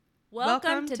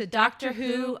Welcome to Doctor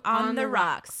Who on the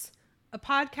Rocks, a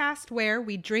podcast where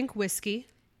we drink whiskey,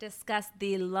 discuss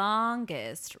the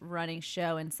longest running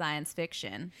show in science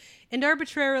fiction, and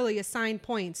arbitrarily assign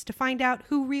points to find out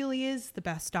who really is the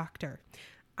best doctor.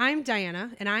 I'm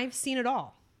Diana, and I've seen it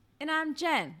all. And I'm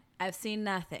Jen. I've seen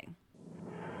nothing.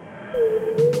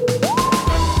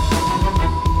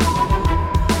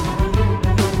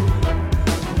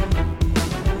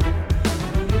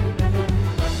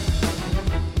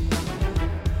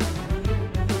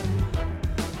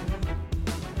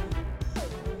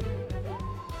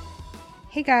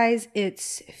 Hey guys,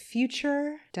 it's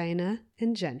future Diana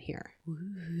and Jen here.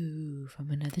 Ooh, from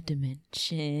another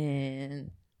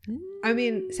dimension. I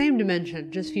mean, same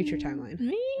dimension, just future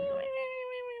timeline.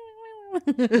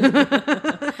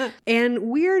 And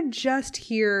we're just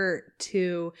here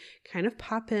to kind of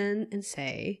pop in and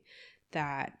say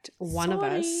that one of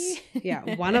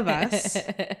us,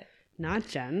 not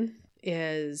Jen,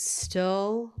 is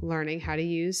still learning how to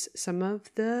use some of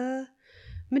the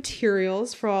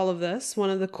materials for all of this. One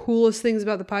of the coolest things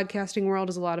about the podcasting world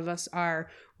is a lot of us are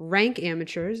rank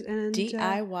amateurs and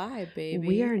DIY, baby.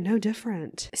 We are no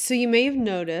different. So you may have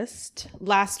noticed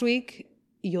last week,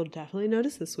 you'll definitely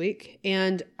notice this week,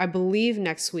 and I believe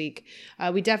next week,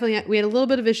 we had a little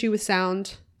bit of issue with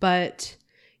sound, but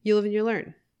you live and you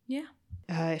learn. Yeah.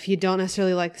 If you don't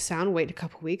necessarily like the sound, wait a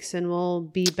couple weeks and we'll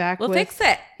be back. We'll fix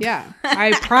it. Yeah.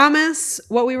 I promise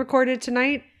what we recorded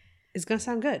tonight is going to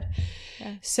sound good.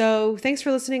 Yeah. So thanks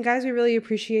for listening, guys. We really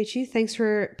appreciate you. Thanks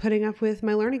for putting up with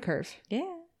my learning curve.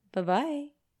 Yeah. Bye-bye.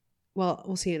 Well,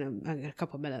 we'll see you in a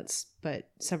couple of minutes, but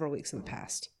several weeks in the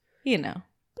past. You know.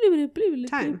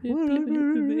 Time.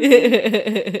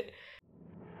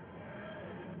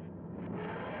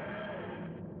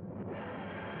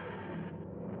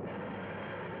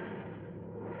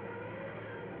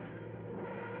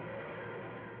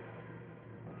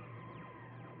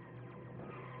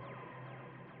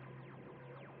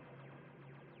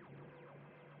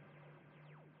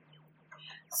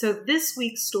 So this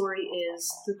week's story is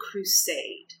The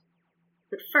Crusade.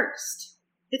 But first,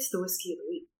 it's the whiskey of the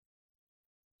week.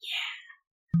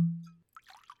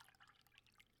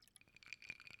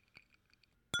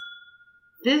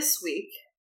 Yeah. This week,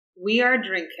 we are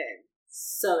drinking.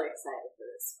 So excited for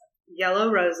this one.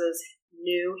 Yellow Rose's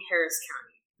New Harris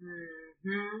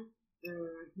County.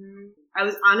 I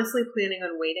was honestly planning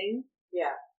on waiting.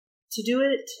 Yeah. To do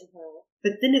it,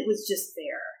 but then it was just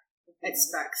there. At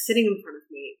spec, sitting in front of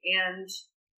me, and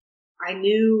I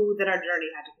knew that our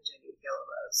journey had to continue with Yellow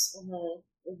Rose.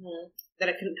 That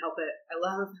I couldn't help it. I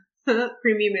love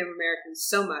Premium American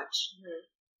so much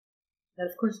that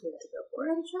of course we had to go for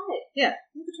it. We had to try it. Yeah.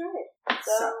 We had to try it.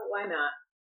 So why not?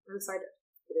 I'm excited.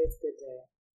 Today's a good day.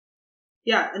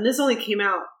 Yeah, and this only came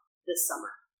out this summer.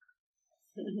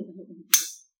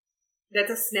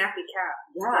 That's a snappy cap.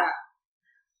 Yeah.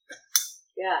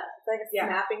 Yeah, it's like a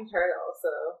snapping turtle,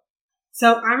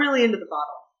 So I'm really into the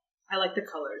bottle. I like the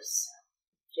colors.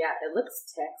 Yeah, it looks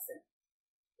Texan.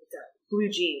 It does. Blue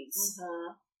jeans.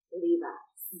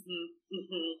 Levi's.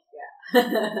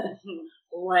 Yeah.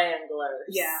 Wranglers.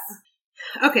 Yeah.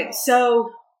 Okay, so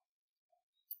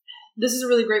this is a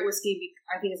really great whiskey.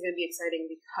 I think it's going to be exciting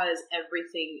because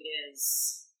everything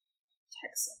is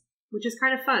Texan, which is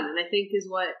kind of fun, and I think is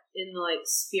what, in the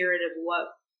spirit of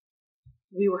what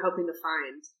we were hoping to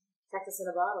find. Texas in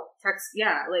a bottle.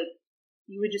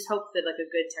 You would just hope that a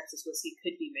good Texas whiskey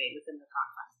could be made within the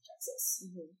confines of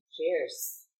Texas.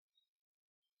 Cheers.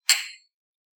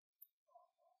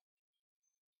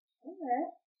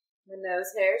 Alright. My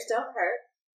nose hairs don't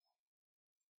hurt.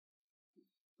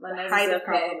 My nose is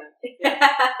okay. Compliment.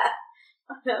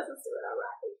 My nose is doing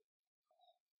alright.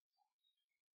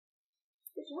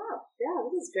 Good job. Yeah,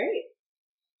 this is great.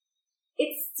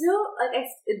 It's still,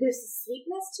 there's a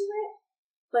sweetness to it,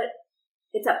 but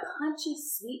it's a punchy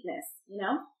sweetness, you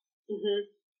know?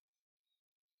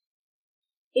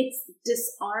 It's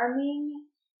disarming,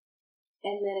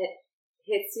 and then it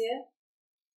hits you,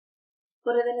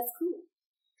 but then it's cool.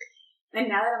 And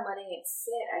now that I'm letting it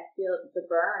sit, I feel the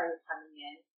burn coming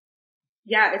in.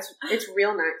 Yeah, it's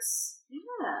real nice.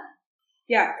 Yeah.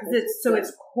 Yeah, because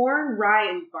it's corn, rye,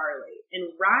 and barley.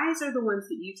 And ryes are the ones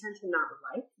that you tend to not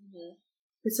like.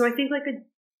 But so I think a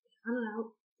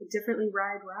differently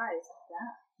rye rye is like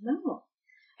that. No.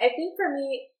 I think for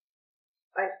me,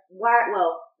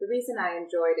 the reason I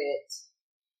enjoyed it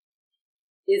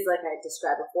is like I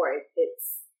described before.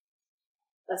 It's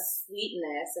a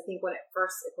sweetness. I think when it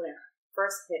first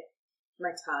hit my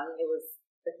tongue, it was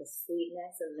like a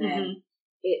sweetness, and then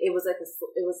it was a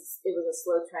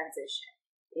slow transition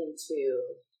into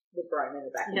the burn in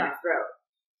the back of my throat.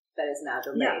 that is now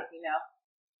delayed, you know?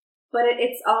 But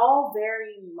it's all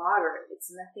very moderate.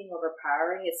 It's nothing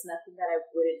overpowering. It's nothing that I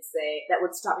wouldn't say that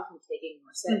would stop me from taking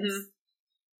more sips.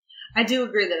 Mm-hmm. I do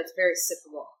agree that it's very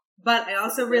sippable. But I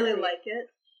also really like it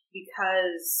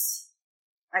because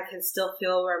I can still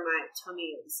feel where my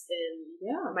tummy is in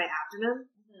my abdomen.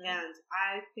 Mm-hmm. And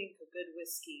I think a good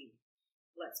whiskey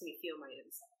lets me feel my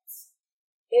insides.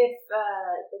 If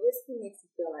the whiskey makes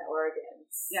me feel my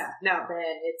organs,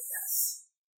 then it's...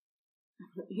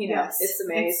 You know, it's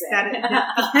amazing.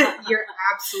 You're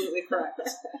absolutely correct.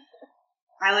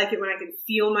 I like it when I can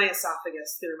feel my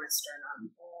esophagus through my sternum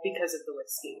because of the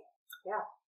whiskey. Yeah.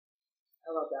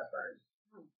 I love that burn.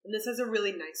 And this is a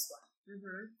really nice one.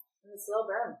 Mm-hmm. And it's a slow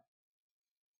burn.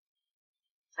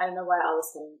 I don't know why all of a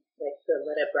sudden, like, the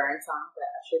Let It Burn song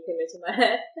that actually came into my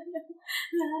head.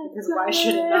 Because why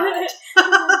should it not?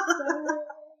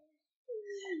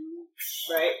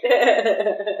 Right?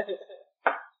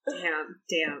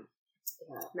 Damn.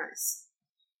 Yeah. Nice.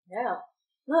 Yeah.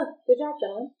 Look, good job,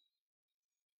 gentlemen.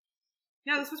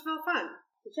 Yeah, this was real fun.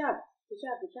 Good job.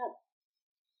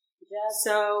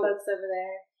 So, folks over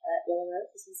there at Yellow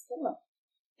Rose, this is a good one.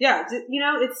 Yeah, you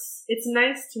know, it's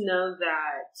nice to know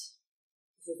that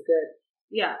this is good.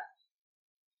 Yeah.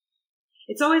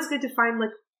 It's always good to find,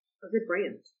 like, a good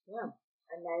brand. Yeah.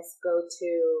 A nice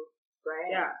go-to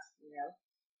brand. Yeah. You know?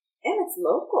 And it's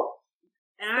local.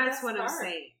 And that's what I'm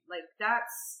saying. Like,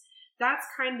 that's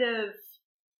kind of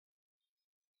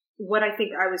what I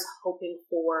think I was hoping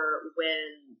for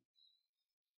when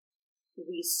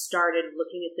we started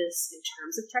looking at this in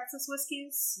terms of Texas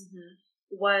whiskeys. Mm-hmm.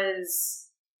 Was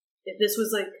if this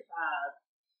was like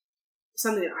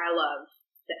something that I love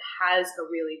that has a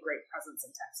really great presence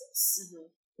in Texas.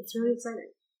 Mm-hmm. It's really exciting.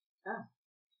 Oh.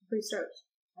 I'm pretty stoked.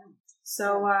 Oh.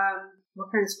 So, what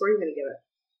kind of score are you going to give it?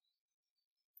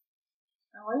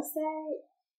 I want to say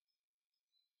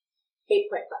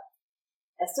 8.5.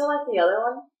 I still like the other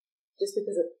one just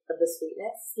because of the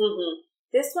sweetness. Mm-hmm.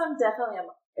 This one definitely,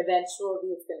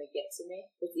 eventually it's going to get to me.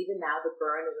 Because even now the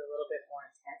burn is a little bit more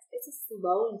intense. It's a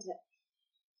slow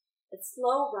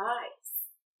rise.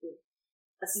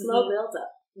 A slow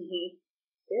build-up. Mm-hmm.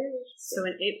 Very interesting. So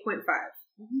an 8.5.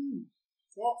 Mm-hmm.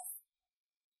 Yes.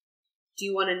 Do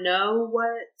you want to know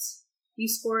what you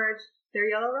scored their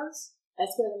Yellow Rose? I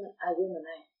give them a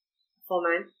 9. Full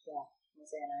 9? Yeah, I'm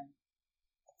saying 9.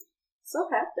 So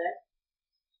happy.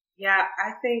 Yeah,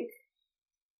 I think.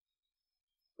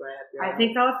 Right. I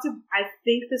think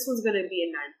this one's going to be a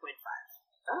 9.5.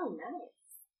 Oh, nice.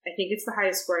 I think it's the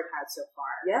highest score I've had so far.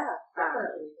 Yeah,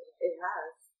 definitely. It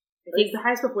has. I think the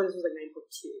highest before this was like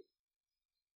 9.2.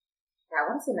 Yeah, I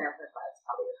want to say 9.5 is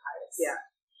probably the highest. Yeah.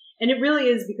 And it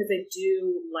really is because I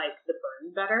do like the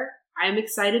burn better. I'm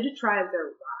excited to try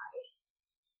their rye.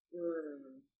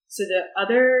 So the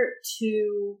other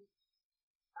two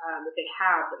that they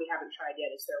have that we haven't tried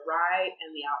yet is their rye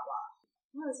and the Outlaw.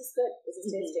 Oh, this is good. This is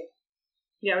tasty.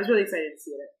 Yeah, I was really excited to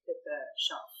see it at the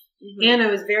shelf. Mm-hmm. And I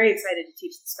was very excited to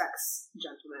teach the specs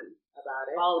gentlemen about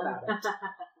it. All about it.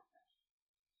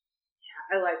 Yeah,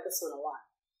 I like this one a lot.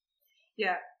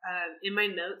 Yeah, in my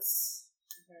notes,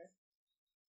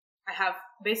 I have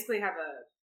a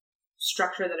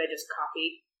structure that I just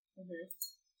copy. Mm-hmm.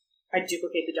 I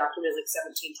duplicate the document like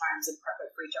 17 times and prep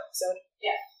it for each episode.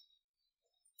 Yeah.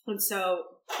 And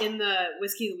so in the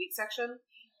Whiskey of the Week section,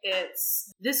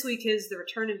 this week is the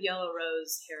return of Yellow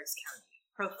Rose, Harris County.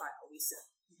 Profile, we said.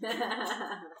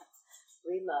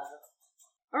 We love.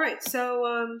 All right, so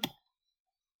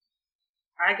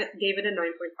I gave it a 9.5.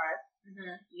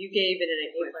 Mm-hmm. You gave it an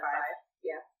 8.5.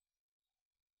 Yeah.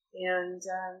 And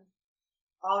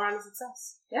all around a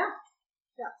success. Yeah.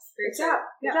 Yeah. Good job.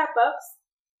 Good job, folks.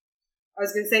 I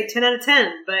was going to say 10 out of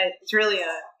 10, but it's really a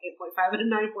 8.5 and a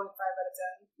 9.5 out of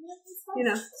 10. Yeah, you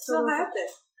know, still high up there.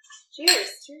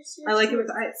 Cheers. I like it with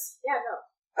ice. Yeah, no.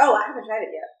 Oh, I haven't tried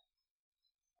it yet.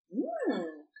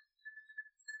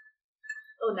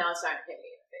 Oh, now it's starting to hit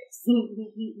me in the face.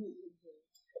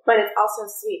 But it's also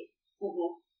sweet.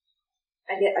 Mm-hmm.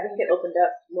 I think it opened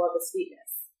up more of the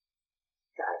sweetness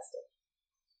to iced it.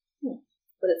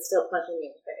 But it's still punching me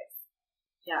in the face.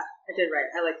 Yeah, I did right.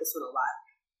 I like this one a lot.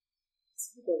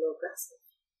 It's a little aggressive.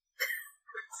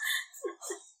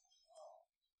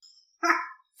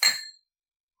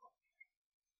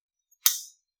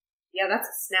 Yeah, that's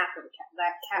a snap of a cat.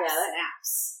 That cat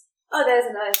snaps. Oh, that is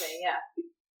another thing, yeah.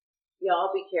 Y'all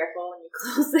be careful when you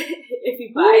close it. If you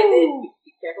buy it,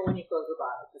 be careful when you close the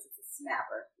bottle because it's a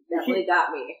snapper. It definitely got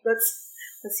me.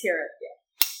 Let's hear it.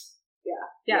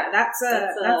 Yeah. That's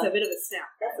a bit of a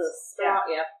snap. That's a strong.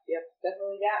 Yeah. Yep.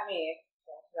 Definitely got me.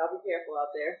 So y'all be careful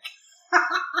out there.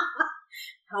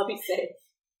 I'll be safe.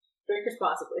 Drink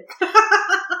responsibly.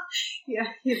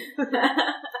 Yeah.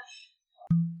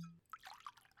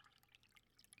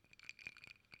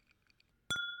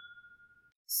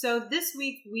 So this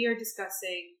week we are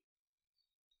discussing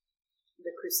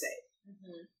The Crusade.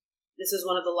 Mm-hmm. This is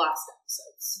one of the last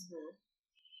episodes. Mm-hmm.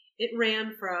 It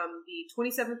ran from the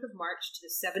 27th of March to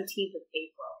the 17th of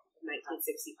April of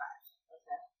 1965.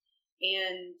 Okay.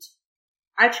 And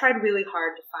I tried really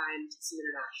hard to find some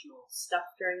international stuff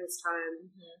during this time.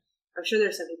 Mm-hmm. I'm sure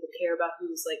there's some people who care about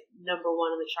who's like number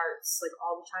one on the charts like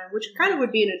all the time, which kind of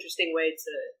would be an interesting way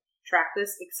to track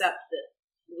this, except that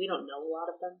we don't know a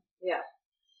lot of them. Yeah.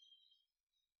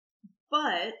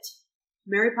 But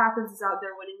Mary Poppins is out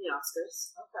there winning the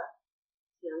Oscars. Okay.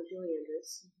 Young Julie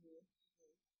Andrews. Mm-hmm.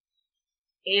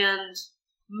 And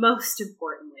most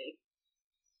importantly,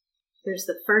 there's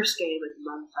the first game at the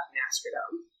motherfucking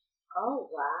Astrodome. Oh,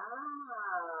 wow.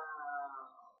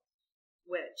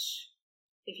 Which,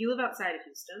 if you live outside of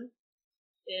Houston,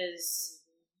 is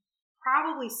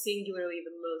probably singularly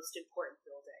the most important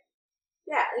building.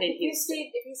 Yeah, if you've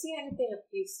seen anything of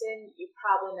Houston, you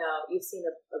probably know you've seen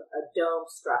a dome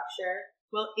structure.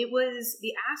 Well, it was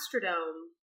the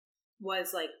Astrodome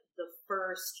was like the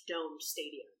first domed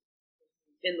stadium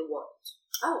in the world.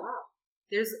 Oh wow!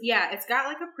 It's got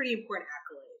like a pretty important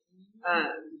accolade.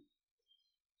 Mm-hmm.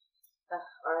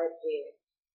 R.I.P.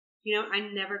 You know, I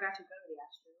never got to go to the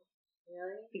Astrodome.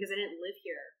 Really? Because I didn't live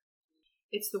here.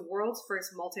 It's the world's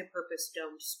first multi-purpose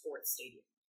domed sports stadium.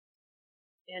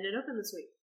 And it opened this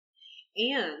week.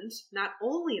 And not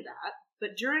only that,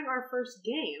 but during our first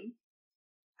game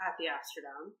at the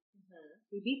Astrodome,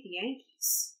 we beat the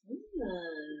Yankees.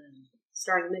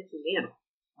 Starring Mickey Mantle.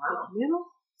 Wow. Mickey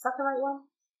Mantle? Is that the right one?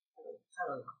 I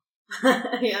don't know.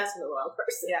 You asked me the wrong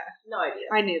person. Yeah. No idea.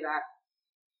 I knew that.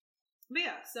 But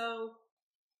yeah, so,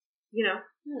 you know,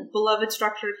 beloved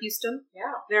structure of Houston.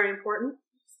 Yeah. Very important.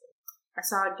 I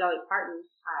saw Dolly Parton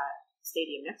at the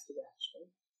stadium next to the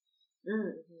Astrodome.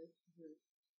 Mm-hmm. Mm-hmm.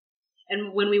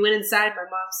 And when we went inside, my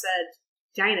mom said,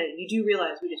 Dinah, you do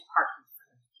realize we just parked in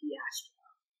front of the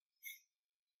Astrodome.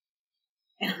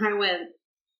 And I went,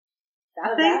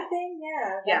 that thing? That thing?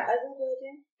 Yeah. Yeah. Other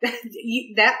building?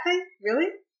 That thing? Really?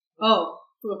 Oh.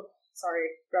 Sorry.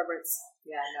 Reverence.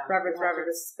 Yeah, no. Reverence.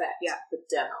 Respect. Yeah. The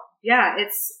demo. Yeah,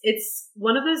 it's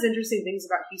one of those interesting things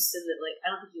about Houston that, like,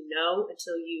 I don't think you know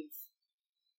until you've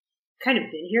kind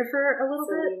of been here for a little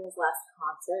bit. Selena's last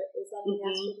concert was at the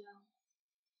Astrodome.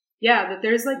 Yeah, that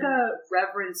there's like a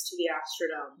reverence to the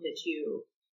Astrodome that you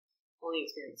only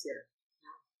experience here.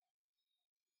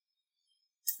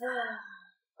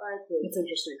 It's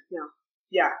interesting. Yeah.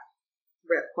 Yeah.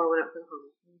 Rip. Pour one up for the homie.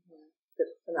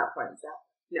 I'm not pouring this out.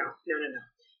 No.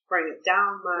 Pouring it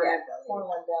down my belly. Pouring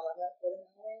one down my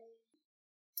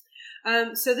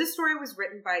belly. So this story was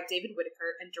written by David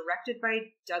Whitaker and directed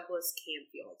by Douglas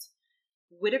Camfield.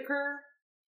 Whitaker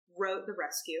wrote The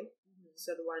Rescue,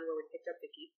 so the one where we picked up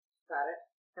Vicky. Got it.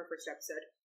 Our first episode.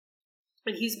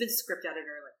 And he's been script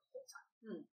editor like the whole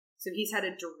time. So he's had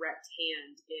a direct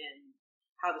hand in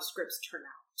how the scripts turn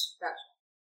out. Gotcha.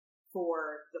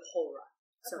 For the whole run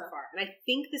so far. And I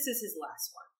think this is his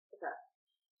last one. Okay.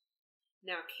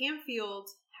 Now, Camfield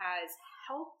has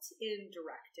helped in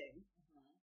directing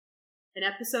an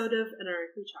episode of An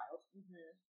Unearthly Child.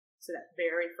 So that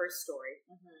very first story.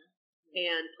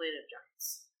 And Planet of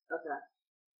Giants. Okay.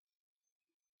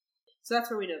 So that's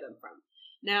where we know them from.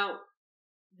 Now,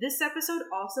 this episode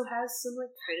also has some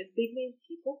like kind of big name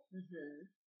people.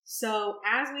 So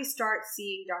as we start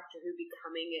seeing Doctor Who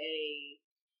becoming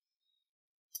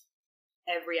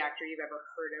every actor you've ever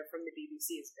heard of from the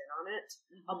BBC has been on it,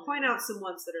 I'll point out some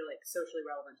ones that are like socially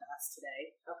relevant to us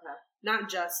today. Okay.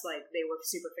 Not just like they were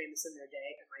super famous in their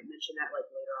day. I might mention that like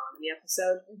later on in the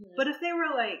episode. But if they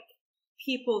were like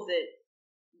people that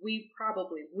we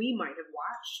might have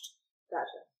watched.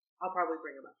 Gotcha. I'll probably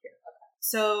bring them up here. Okay.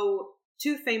 So,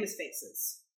 two famous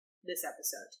faces this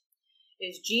episode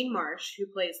is Jean Marsh, who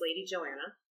plays Lady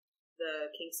Joanna, the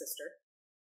King's sister.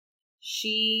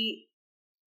 She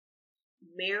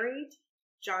married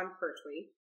John Pertwee,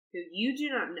 who you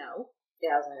do not know.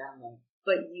 Yeah, I was like, I don't know.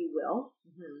 But you will.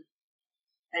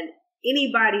 And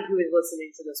anybody who is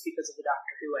listening to this because of the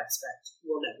Doctor Who aspect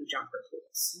will know who John Pertwee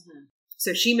is.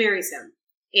 So she marries him.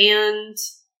 And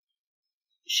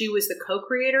she was the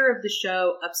co-creator of the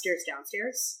show Upstairs,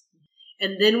 Downstairs.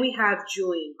 And then we have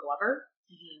Julian Glover.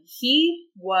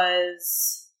 He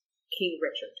was King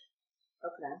Richard.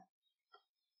 Okay.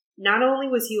 Not only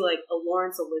was he like a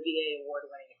Laurence Olivier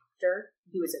award-winning actor,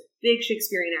 he was a big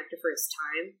Shakespearean actor for his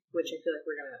time, which I feel like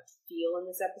we're going to feel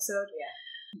in this episode. Yeah.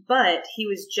 But he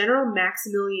was General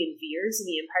Maximilian Veers in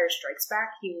The Empire Strikes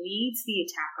Back. He leads the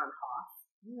attack on Hoth.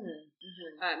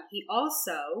 He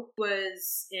also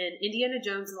was in Indiana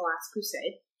Jones and the Last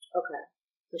Crusade. Okay.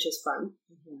 Which is fun.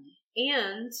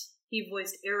 And he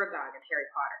voiced Aragog in Harry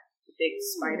Potter, the big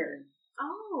spider.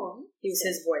 Oh. He was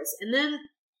his voice. And then,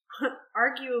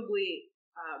 arguably,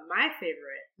 my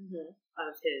favorite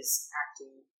of his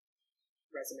acting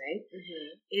resume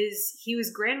is he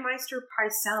was Grandmaster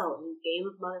Pycelle in Game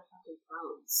of Motherfucking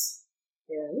Thrones.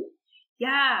 Really?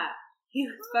 Yeah. He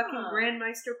was fucking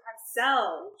Grandmaster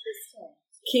Pycelle. Interesting.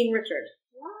 King Richard.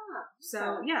 Wow.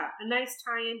 So, yeah, a nice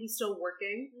tie-in. He's still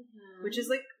working, which is,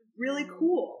 like, really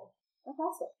cool. That's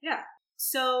awesome. Yeah.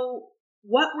 So,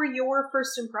 what were your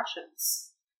first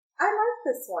impressions? I like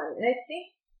this one, and I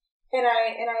think, and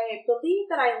I believe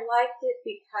that I liked it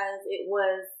because it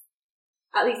was,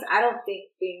 at least I don't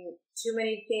think being too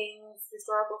many things,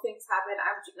 historical things happen.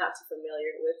 I'm not too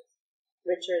familiar with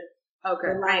Richard.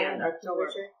 Okay, I am. Or King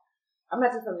Richard. I'm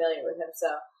not too familiar with him, so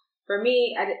for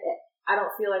me, I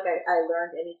don't feel like I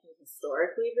learned anything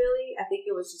historically, really. I think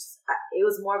it was just, it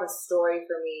was more of a story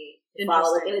for me to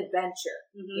follow, like an adventure,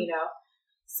 you know?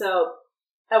 So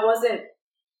I wasn't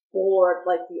bored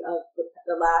like the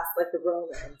last, like the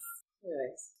Romans.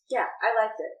 Anyways, yeah, I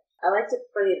liked it. I liked it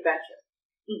for the adventure.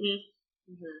 It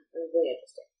was really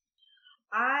interesting.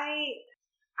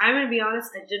 I'm going to be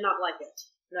honest, I did not like it.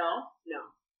 No?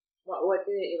 No. What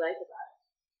did you like about it?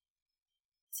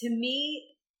 To me,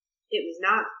 it was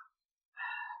not,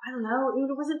 I don't know,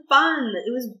 it wasn't fun.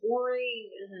 It was boring.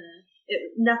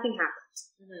 Nothing happened.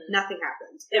 Nothing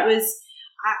happened. Yeah. It was,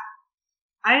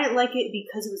 I didn't like it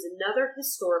because it was another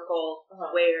historical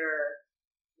where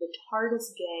the TARDIS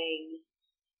gang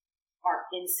are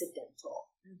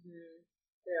incidental.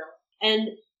 Yeah.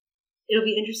 And it'll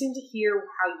be interesting to hear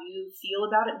how you feel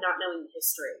about it, not knowing the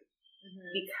history.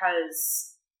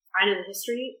 Because I know the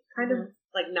history kind of,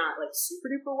 like, not, like, super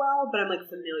duper well, but I'm, like,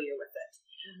 familiar with it.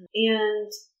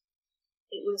 And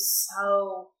it was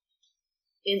so,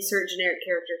 insert generic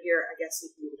character here, I guess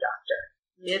we can be the Doctor.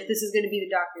 If this is going to be the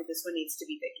Doctor, this one needs to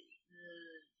be Vicky.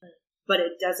 But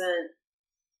it doesn't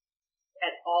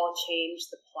at all change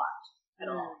the plot at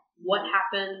all. What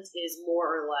happened is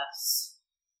more or less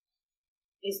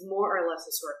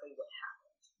historically what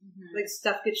happened. Like,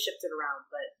 stuff gets shifted around,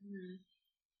 but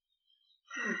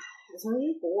it's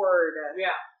really bored.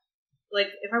 Yeah. Like,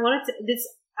 if I wanted to,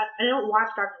 I don't watch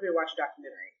Doctor Who to watch a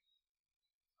documentary.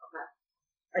 Okay.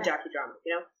 A docudrama,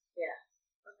 you know? Yeah.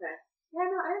 Okay. Yeah,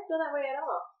 no, I didn't feel that way at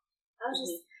all. I was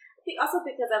just, I think also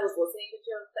because I was listening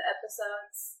to the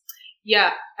episodes.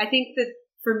 Yeah, I think that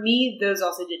for me, those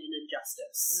also did an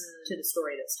injustice to the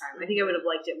story this time. I think I would have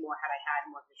liked it more had I had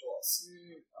more visuals.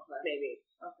 Okay. Maybe.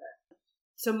 Okay.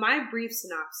 So my brief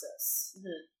synopsis.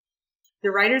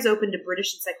 The writers opened a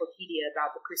British encyclopedia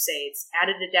about the Crusades,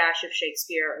 added a dash of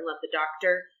Shakespeare, and let the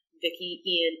Doctor, Vicky,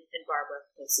 Ian, and Barbara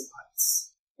play some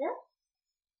parts. Yeah.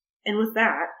 And with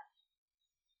that,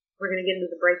 we're going to get into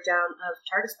the breakdown of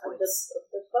TARDIS points. Of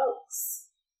the folks.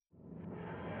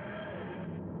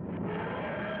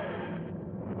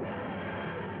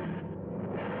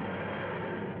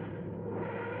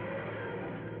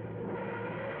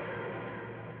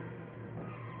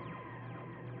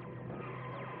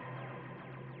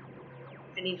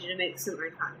 I need you to make some eye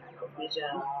contact with me,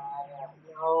 Jen.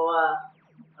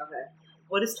 Okay.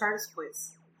 What is TARDIS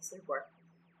points stand for?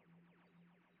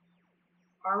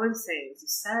 All I'm saying is you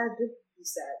said,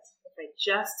 if I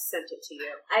just sent it to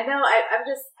you. I know, I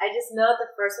just know that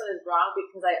the first one is wrong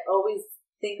because I always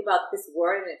think about this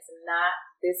word and it's not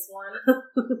this one.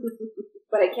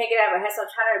 But I can't get it out of my head, so I'm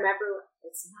trying to remember.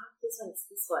 It's not this one, it's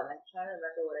this one. I'm trying to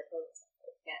remember what I told myself,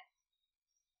 but I can't.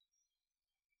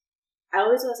 I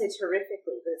always want to say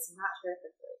terrifically, but it's not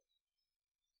terrifically.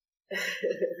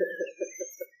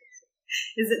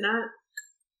 Is it not?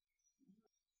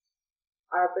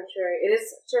 Arbitrary. It is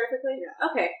terrifically? Yeah.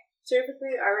 Okay.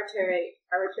 Terrifically arbitrary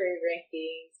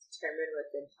rankings determined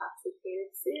with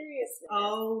intoxicated seriousness.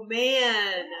 Oh,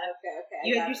 man. Okay.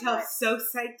 You had yourself so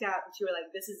psyched out that you were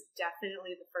like, this is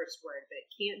definitely the first word, but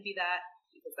it can't be that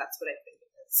because that's what I think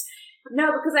it is.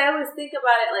 No, because I always think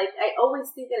about it like, I always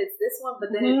think that it's this one,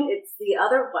 but then it's the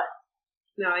other one.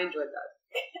 No, I enjoyed that.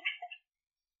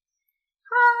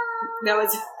 That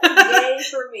was yay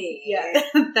for me. Yeah,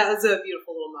 that was a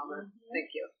beautiful little moment. Thank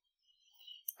you.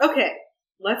 Okay,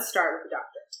 let's start with the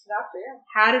Doctor. Yeah.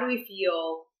 How did we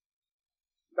feel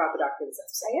about the Doctor this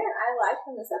episode? Yeah, I liked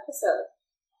him this episode.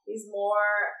 He's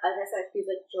more, like I said, he's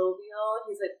like jovial.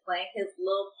 He's like playing his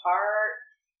little part.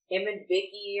 Him and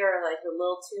Vicky are like the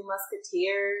little two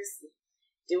musketeers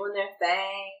doing their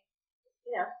thing.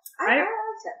 you know, I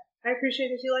liked him. I appreciate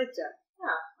that you liked him.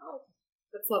 Yeah, I liked him.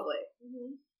 That's lovely.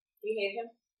 Mm-hmm. You hate him?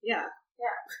 Yeah.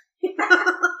 Yeah.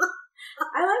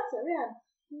 I liked him, yeah.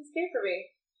 He was great for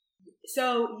me.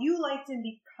 So you liked him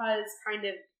because kind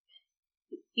of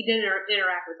he didn't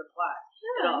interact with the plot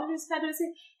at all. He just kind of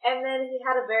and then he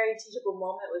had a very teachable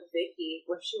moment with Vicky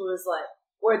where she was like,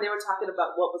 where they were talking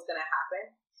about what was going to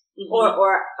happen. Mm-hmm.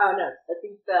 Or oh no, I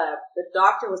think the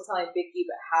doctor was telling Vicky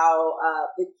about how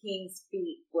the king's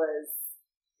feat was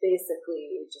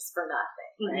basically just for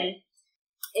nothing, right?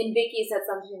 And Vicky said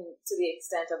something to the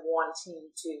extent of wanting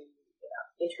to,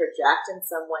 interject in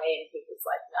some way, and he was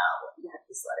like, "No, you have to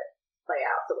just let it play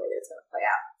out the way that it's going to play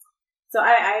out." So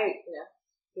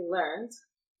he learned.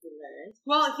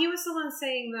 Well, he was the one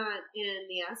saying that in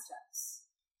the Aztecs.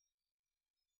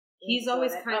 He's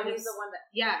always kind of. He's the one that.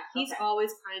 Yeah, he's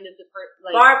always kind of the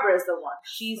like. Barbara's the one.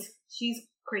 She's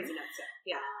crazy nutso.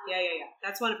 Yeah.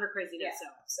 That's one of her crazy nutso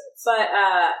episodes. But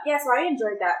so I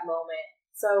enjoyed that moment.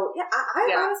 So yeah,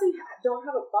 I honestly don't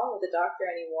have a problem with the Doctor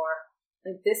anymore.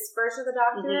 Like this version of the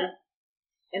Doctor,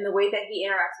 and the way that he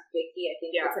interacts with Vicky, I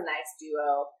think it's a nice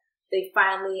duo. They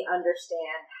finally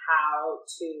understand how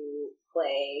to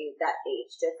play that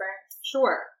age difference.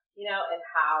 Sure. And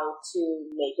how to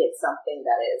make it something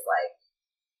that is like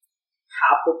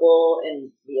palpable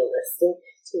and realistic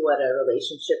to what a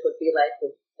relationship would be like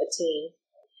with a teen.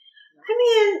 I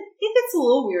mean, it gets a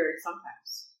little weird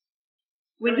sometimes.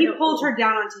 When he pulled her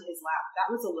down onto his lap,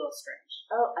 that was a little strange.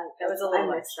 Oh, that was a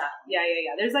little. I missed that. Yeah.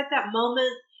 There's like that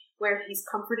moment where he's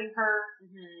comforting her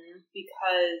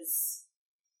because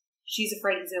she's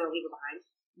afraid he's going to leave her behind.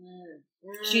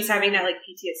 She's having that like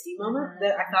PTSD moment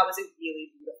that I thought was a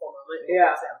really beautiful moment.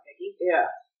 Yeah. Yeah.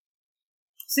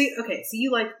 So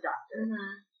you like the Doctor.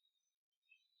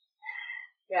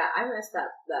 Yeah, I missed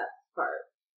that part.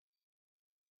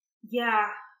 Yeah.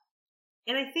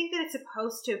 And I think that it's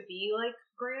supposed to be like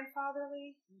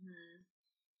grandfatherly.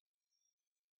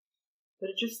 But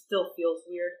it just still feels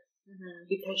weird.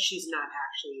 Because she's not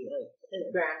actually like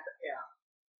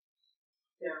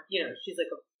she's like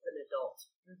an adult.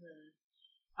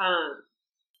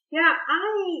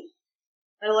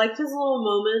 I liked his little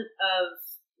moment of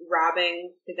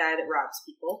robbing the guy that robs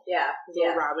people. Yeah. His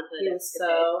little Robin Hood. He was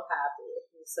so happy.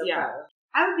 He was so proud.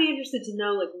 I would be interested to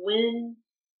know like when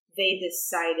they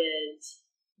decided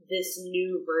this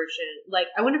new version. Like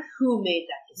I wonder who made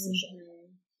that decision.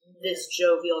 This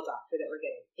jovial Doctor that we're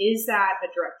getting. Is that a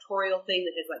directorial thing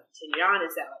that has like continued on?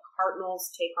 Is that like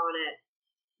Hartnell's take on it?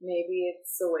 Maybe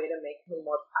it's a way to make him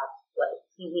more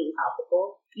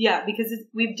palpable. Yeah, because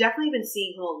we've definitely been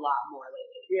seeing him a lot more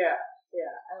lately. Yeah,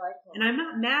 I like him. And I'm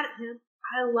not mad at him.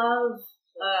 I love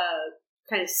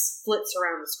kind of splits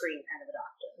around the screen kind of a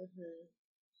Doctor.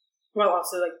 While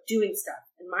also like doing stuff.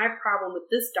 And my problem with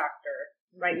this Doctor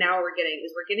right now we're getting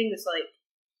this like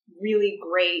really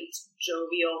great,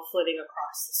 jovial, flitting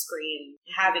across the screen,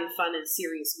 having fun and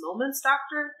serious moments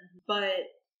Doctor,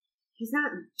 but he's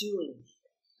not doing anything.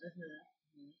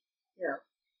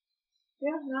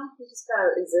 Yeah, no, he's just kind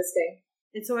of existing.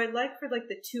 And so I'd like for like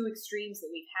the two extremes that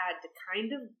we've had to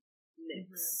kind of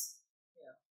mix.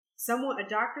 A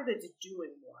Doctor that's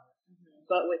doing more,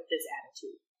 but with this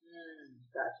attitude.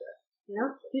 Gotcha.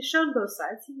 He's shown both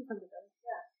sides. He can come together.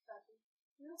 Yeah, gotcha.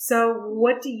 Yeah. So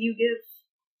what do you give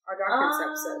our Doctor this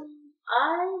episode?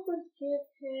 I would give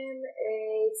him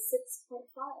a 6.5.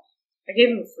 I gave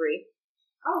him a 3.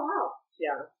 Oh, wow.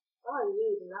 Yeah. Oh, you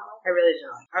really did not like it? I really did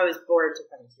not like it. I was bored to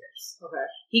kind of tears. Okay.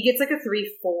 He gets like a 3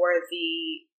 for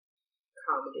the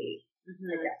comedy,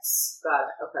 I guess.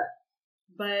 Got it. Okay.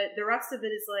 But the rest of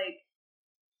it is like,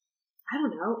 I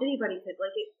don't know, anybody could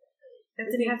like it. That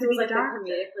didn't have to be like the Doctor.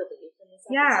 Comedic relief in this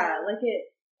episode. Yeah, like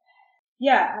it.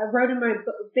 Yeah, I wrote in my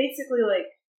book, basically like,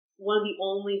 one of the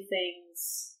only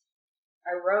things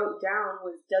I wrote down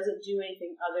was doesn't do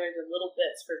anything other than little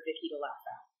bits for Vicky to laugh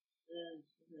at.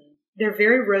 They're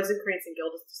very Rosencrantz and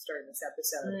Guildenstern in this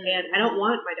episode, and I don't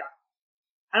want the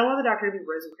Doctor to be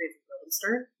Rosencrantz and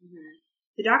Guildenstern.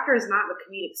 The Doctor is not the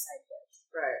comedic side of it.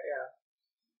 Right, yeah.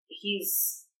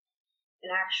 He's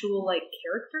an actual, like,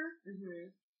 character.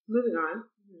 Moving on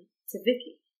to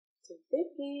Vicky.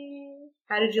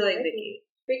 How did you like Vicky?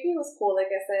 Vicky was cool.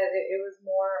 Like I said, it was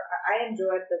more... I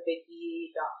enjoyed the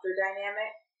Vicky-Doctor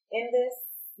dynamic in this.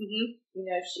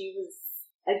 She was...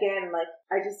 Again, like,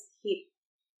 I just keep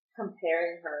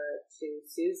comparing her to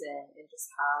Susan and just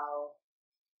how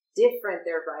different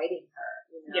they're writing her.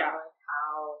 And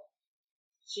how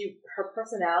her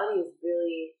personality is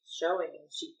really showing,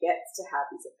 and she gets to have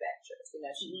these adventures.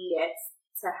 She gets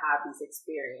to have these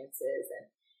experiences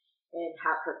and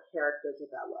have her character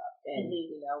develop. And, we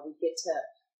get to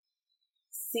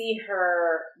see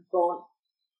her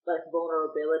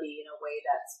vulnerability in a way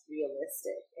that's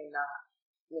realistic and not,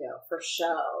 for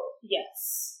show.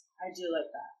 Yes, I do like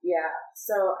that. Yeah,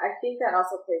 so I think that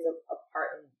also plays a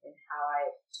part in how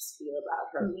I just feel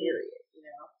about her. Period.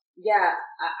 Yeah,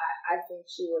 I think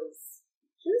she was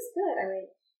good. I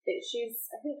mean,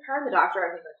 I think her and the Doctor,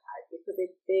 I think, are tied because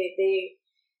they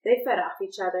fed off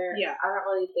each other. Yeah, I don't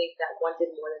really think that one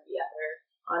did more than the other,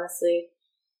 honestly.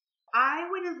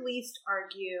 I would at least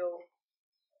argue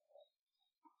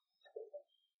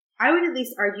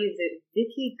that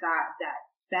Vicky got that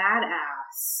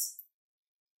badass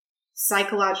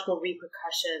psychological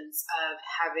repercussions of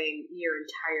having your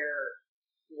entire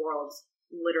world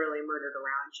literally murdered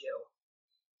around you.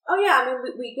 Oh yeah, I mean,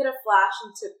 we get a flash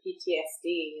into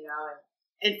PTSD,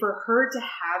 and for her to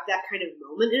have that kind of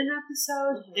moment in an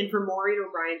episode, and for Maureen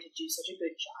O'Brien to do such a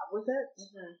good job with it,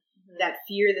 that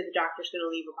fear that the Doctor's going to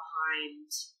leave her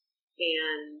behind,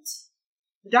 and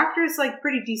the Doctor is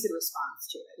pretty decent response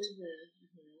to it.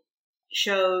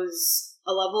 Shows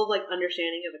a level of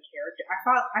understanding of a character.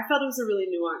 I felt it was a really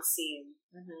nuanced scene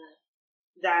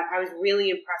that I was really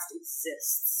impressed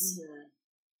exists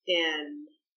in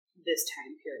this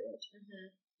time period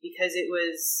because it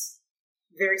was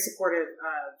very supportive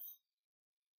of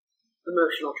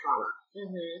emotional trauma,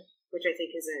 which I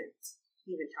think isn't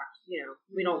even talked.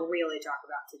 We don't really talk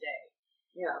about today.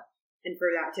 Yeah, and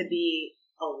for that to be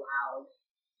allowed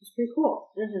was pretty cool.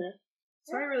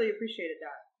 So I really appreciated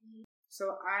that.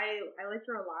 So I liked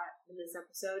her a lot in this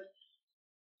episode.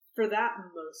 For that,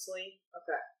 mostly.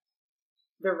 Okay.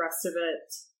 The rest of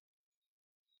it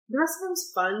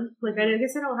was fun. I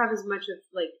guess I don't have as much of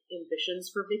ambitions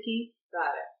for Vicky.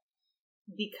 Got it.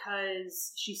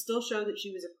 Because she still showed that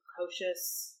she was a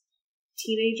precocious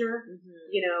teenager.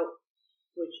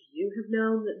 Would you have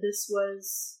known that this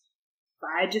was? If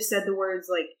I just said the words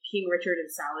King Richard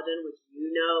and Saladin, would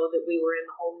you know that we were in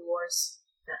the Holy Wars?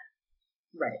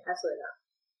 Right. Absolutely not.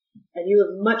 And you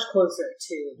live much closer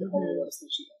to the Holy Wars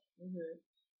than she did.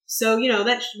 So,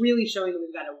 that's really showing that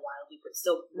we've got a wildly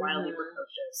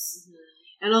precocious.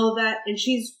 And all of that. And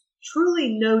she's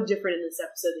truly no different in this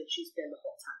episode than she's been the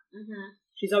whole time.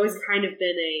 She's always kind of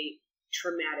been a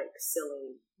traumatic,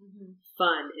 silly,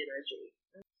 fun energy.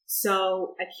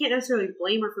 So I can't necessarily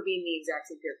blame her for being the exact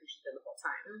same character she's been the whole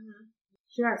time.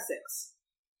 She got a 6. 6?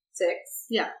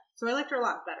 Yeah. So I liked her a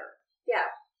lot better. Yeah.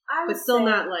 But still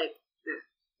not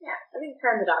Yeah, I think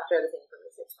her and the Doctor are the same for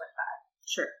me, 6.5.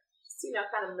 Sure. Just,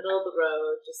 kind of middle of the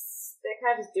road. They're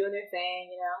kind of just doing their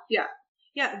thing, Yeah.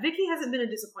 Yeah, Vicky hasn't been a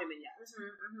disappointment yet.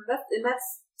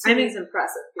 That's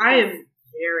impressive. I am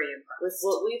very impressed. With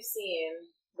what we've seen.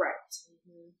 Right.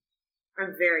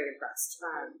 I'm very impressed.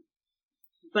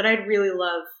 But I'd really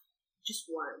love just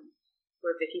one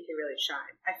where Vicky can really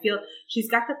shine. I feel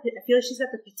she's got the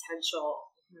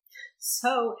potential.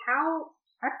 So how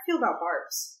do you feel about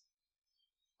Barbs?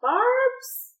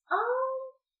 Barbs?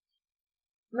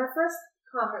 My first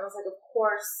comment was of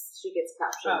course she gets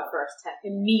captured in the first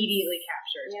 10. Immediately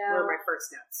captured were my first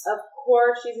notes. Of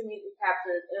course she's immediately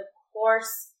captured. And of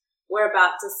course we're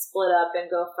about to split up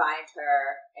and go find her,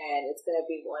 and it's going to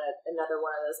be another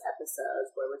one of those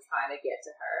episodes where we're trying to get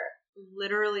to her.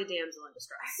 Literally damsel in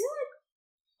distress. I feel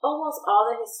almost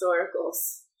all the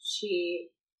historicals,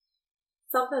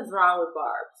 something's wrong with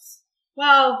Barbs.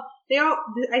 Well,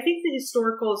 I think the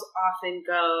historicals often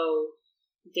go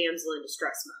damsel in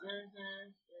distress mode.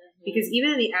 Because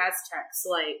even in the Aztecs,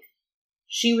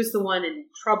 she was the one in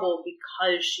trouble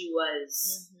because she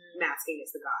was masking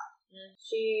as the god.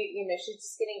 She's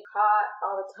just getting caught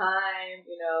all the time.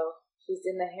 She's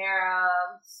in the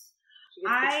harem. She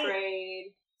gets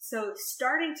betrayed. So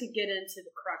starting to get into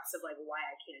the crux of why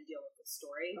I can't deal with this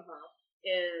story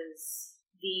is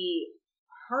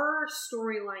her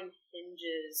storyline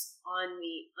hinges on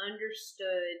the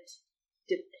understood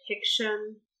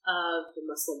depiction of the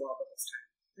Muslim world at this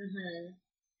time.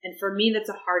 And for me, that's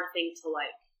a hard thing to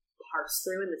parse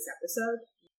through in this episode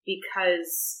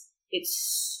because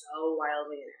it's so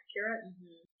wildly inaccurate.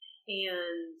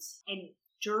 And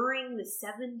during the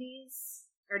 70s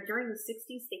or during the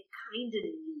 60s, they kind of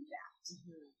knew that.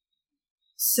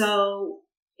 So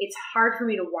it's hard for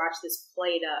me to watch this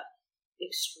played up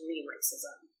extreme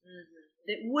racism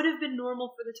that would have been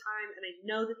normal for the time, and I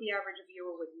know that the average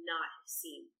viewer would not have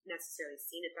necessarily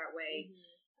seen it that way,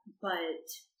 but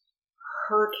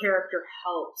her character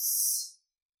helps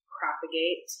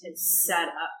propagate and set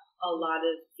up a lot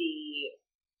of the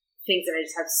things that I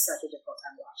just have such a difficult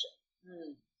time watching.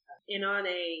 And on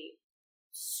a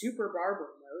super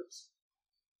Barbara note,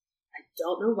 I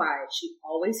don't know why she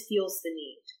always feels the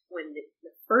need when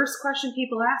the first question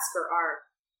people ask her are,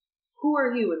 who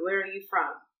are you and where are you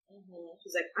from?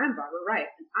 She's like, I'm Barbara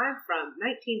Wright, and I'm from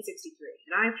 1963,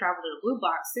 and I've traveled in a blue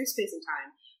box through space and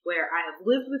time, where I have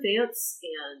lived with ants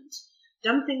and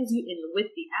done things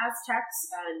with the Aztecs,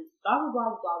 and blah, blah,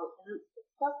 blah, blah, blah.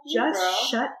 Fuck you, just bro.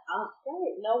 shut up.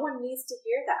 Right. No one needs to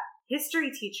hear that. History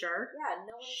teacher. Yeah,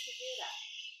 no one needs to hear that.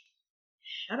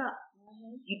 Shut up.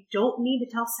 You don't need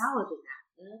to tell Saladin that.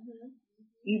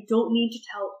 You don't need to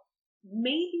tell...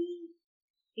 Maybe...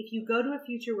 If you go to a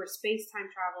future where space-time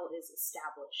travel is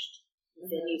established,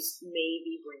 then you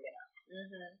maybe bring it up.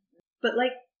 But,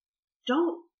 like,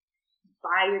 don't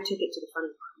buy your ticket to the funny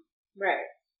farm. Right.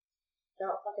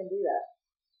 Don't fucking do that.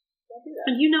 Don't do that.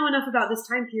 And you know enough about this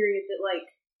time period that, like,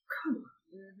 come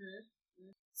on.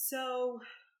 So,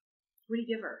 what do you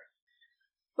give her?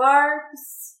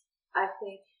 Barb's, I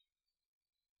think,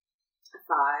 a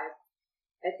 5.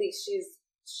 I think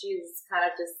she's kind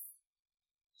of just...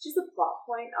 She's a plot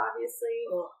point, obviously.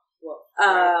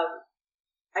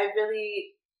 I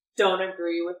really don't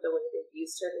agree with the way they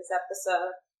used her this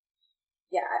episode.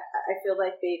 Yeah, I feel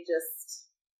like they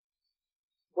just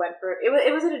went for it.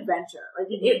 It was an adventure. Like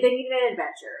they needed an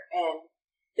adventure, and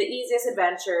the easiest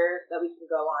adventure that we can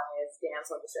go on is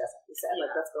damsel in distress, like you said.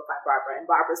 Like, let's go find Barbara, and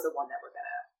Barbara's the one that we're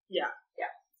gonna. Yeah.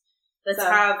 Let's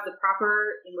have the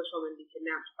proper English woman be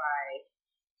kidnapped by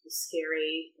the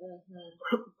scary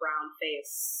brown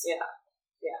face.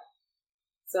 Yeah.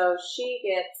 So she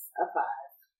gets a 5.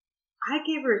 I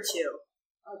gave her a 2.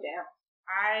 Oh damn!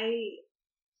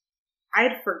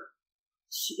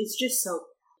 It's just so.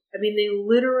 I mean, they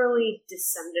literally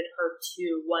descended her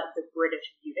to what the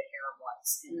British viewed a harem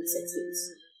was in the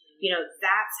 60s. You know,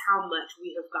 that's how much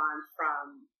we have gone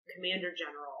from Commander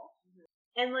General,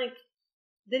 and like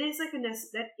that is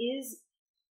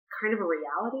kind of a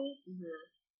reality.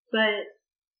 But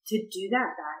to do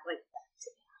that back to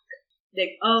back,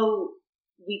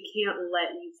 we can't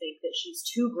let you think that she's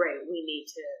too great. We need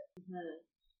to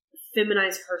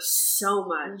feminize her so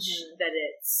much that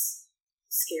it's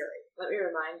scary. Let me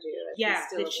remind you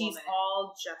that she's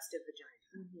all just a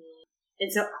vagina.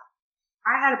 And so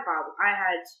I had a problem.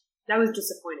 That was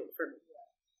disappointing for me.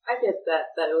 I get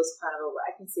that it was kind of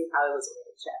I can see how it was a way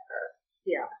to check her.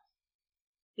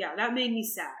 Yeah, that made me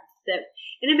sad.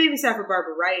 And it made me sad for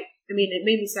Barbara Wright. I mean, it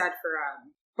made me sad for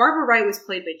Barbara Wright was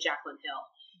played by Jaclyn Hill,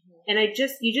 and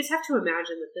you just have to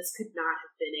imagine that this could not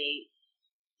have been a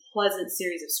pleasant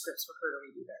series of scripts for her to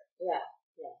read either. Yeah.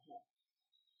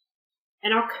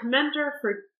 And I'll commend her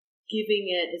for giving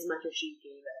it as much as she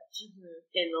gave it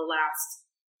in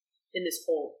this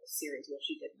whole series where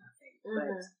she did nothing.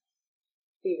 But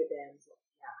be the damsel.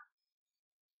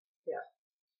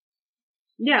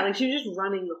 Yeah, like she was just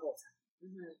running the whole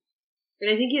time. And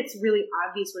I think it's really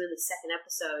obvious when in the second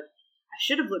episode, I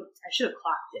should have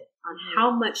clocked it on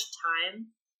how much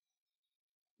time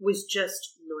was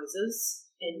just noises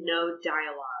and no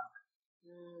dialogue.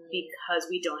 Because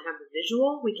we don't have the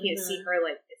visual. We can't see her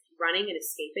like running and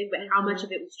escaping, but how much of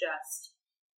it was just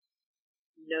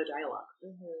no dialogue.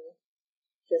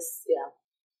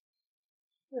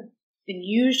 And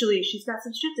usually she's got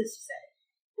some shit to say.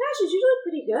 Yeah, she's usually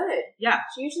pretty good. Yeah.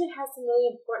 She usually has some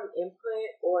really important input,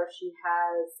 or she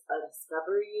has a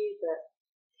discovery that...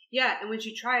 Yeah, and when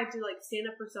she tried to, like, stand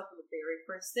up for herself for the very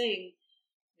first thing,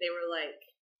 they were like,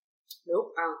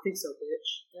 nope, I don't think so, bitch.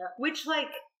 Yeah. Which,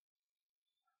 like,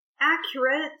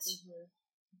 accurate,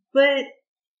 but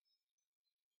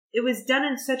it was done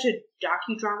in such a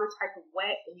docudrama type of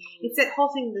way. It's that whole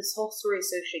thing, this whole story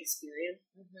is so Shakespearean,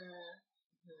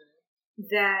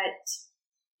 that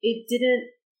it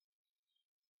didn't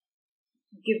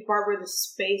give Barbara the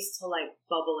space to, like,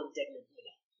 bubble indignantly.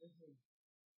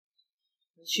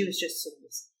 She was just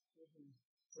submissive.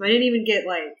 So I didn't even get,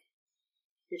 like,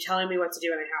 you're telling me what to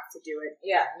do and I have to do it.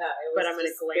 Yeah, no. But I'm going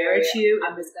to glare at you.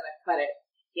 I'm just going to cut it.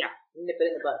 Yeah. Nip it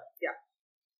in the bud. Yeah.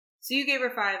 So you gave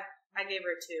her 5. I gave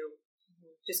her 2.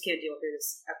 Just can't deal with her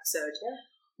this episode. Yeah.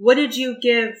 What did you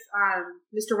give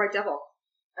Mr. White Devil?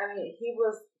 I mean, he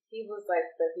was like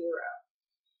the hero.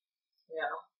 You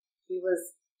know? He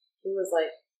was like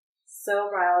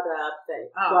so riled up that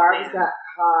Barb's got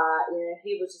caught. You know,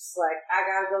 he was just like, I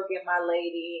gotta go get my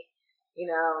lady. You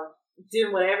know,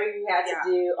 doing whatever he had to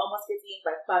do. Almost gets eaten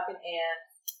by fucking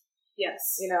ants.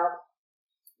 Yes. You know,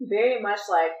 very much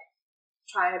like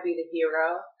trying to be the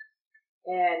hero.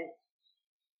 And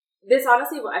this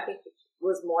honestly, I think,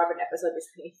 was more of an episode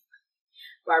between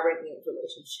Barbara and Ian's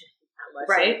relationship.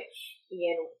 Right. Like,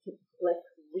 Ian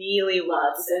really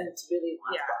loves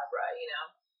Barbara, you know.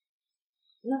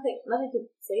 Nothing to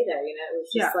say there, you know. It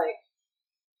was just like,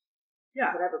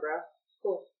 whatever, bro.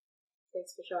 Cool.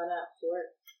 Thanks for showing up to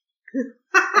work.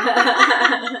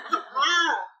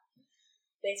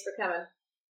 Thanks for coming.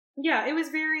 Yeah, it was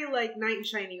very like knight in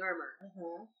shining armor,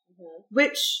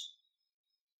 which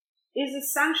is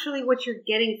essentially what you're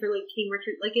getting for like King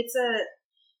Richard. Like it's a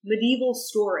medieval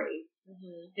story,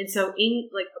 and so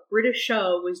like a British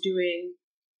show was doing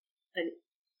a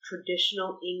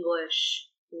traditional English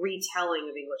retelling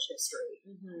of English history.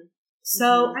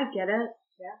 So I get it.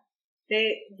 Yeah,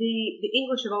 the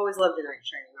English have always loved a knight in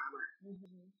shining armor.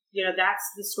 You know,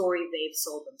 that's the story they've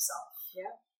sold themselves.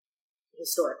 Yeah.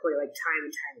 Historically, like time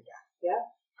and time again. Yeah.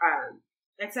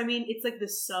 It's like the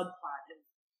subplot of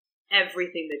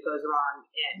everything that goes wrong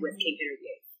with King Henry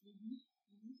VIII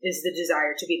is the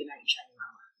desire to be the knight in shining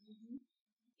armor.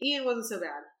 Ian wasn't so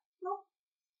bad. No.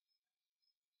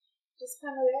 Just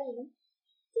kind of there, you know?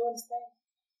 Doing his thing.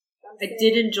 I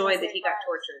did enjoy that he got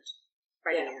tortured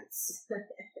by the ants.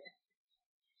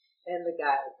 And the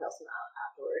guy that helps him out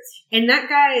afterwards. And that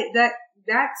guy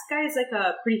is like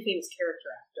a pretty famous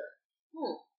character actor.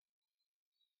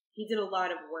 He did a lot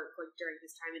of work like during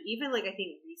his time, and even like I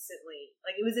think recently,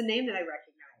 like it was a name that I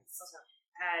recognized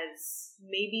as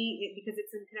maybe because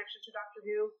it's in connection to Doctor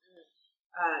Who.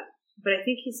 But I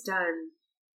think he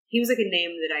was like a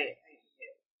name that I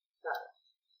knew.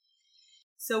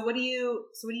 So what do you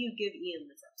give Ian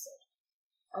this episode?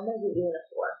 I'm gonna give Ian a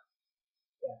 4.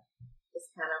 Yeah,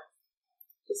 just kind of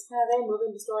there,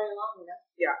 moving the story along, you know.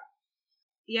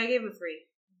 Yeah, I gave him a 3.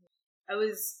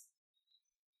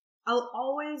 I'll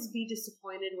always be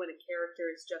disappointed when a character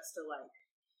is just to like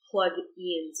plug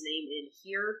Ian's name in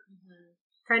here,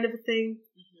 kind of a thing.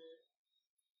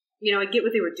 You know, I get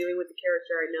what they were doing with the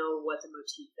character. I know what the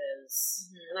motif is,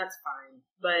 and that's fine.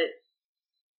 But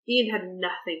Ian had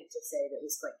nothing to say that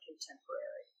was like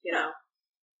contemporary. You know,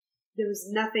 there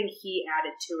was nothing he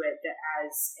added to it that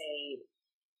as a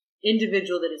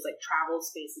individual that has like traveled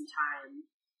space and time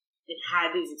and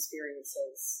had these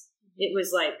experiences. It was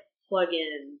like plug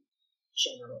in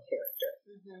general character.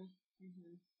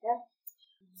 Yeah.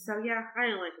 So yeah, I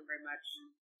didn't like him very much.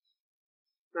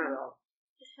 Not at all.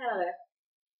 Just kind of there.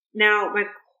 Now, my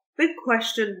big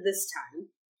question this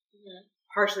time,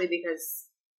 partially because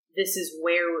this is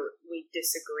where we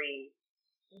disagree,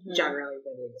 generally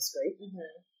when we disagree.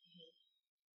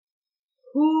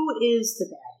 Who is the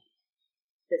baddie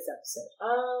this episode?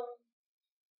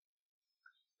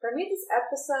 For me, this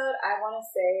episode, I want to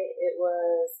say it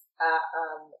was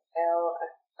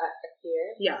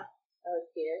El-Akir. Yeah.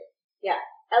 El-Akir. Yeah.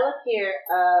 El-Akir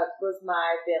was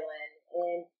my villain,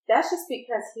 and that's just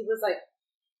because he was like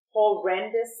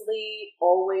horrendously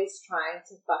always trying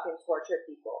to fucking torture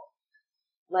people.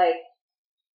 Like,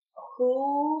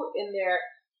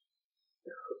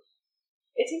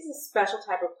 it takes a special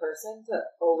type of person to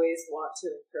always want to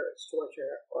encourage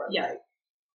torture or like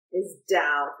is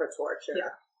down for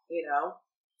torture, you know?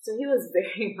 So he was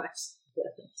very much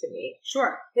villain to me.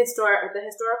 Sure. The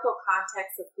historical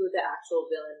context of who the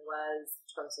actual villain was in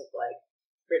terms of like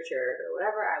Richard or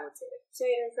whatever, I would say the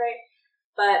Crusaders, right?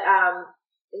 But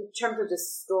in terms of the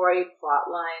story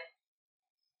plot line,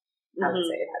 I would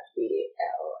say it had to be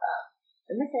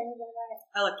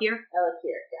El-Akir?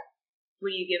 El-Akir, yeah.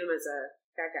 What do you give him as a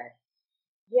bad guy?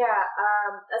 Yeah,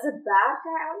 as a bad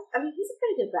guy, I mean, he's a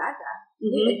pretty good bad guy.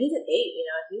 He's an 8, you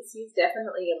know. He's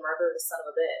definitely a murderous son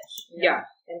of a bitch. You know? Yeah,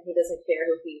 and he doesn't care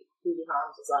who he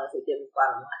harms as long as he gives his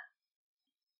bottom line.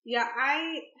 Yeah,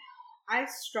 I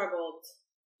struggled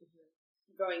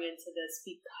going into this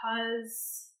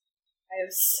because I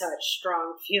have such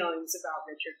strong feelings about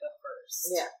Richard the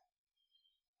First. Yeah,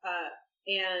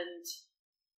 and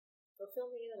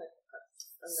fill me in on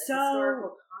the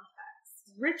historical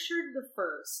context. Richard the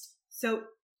First. So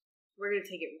we're going to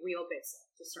take it real basic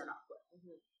to start off with.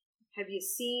 Have you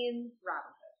seen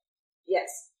Robin Hood?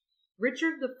 Yes.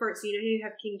 Richard the First. So you know you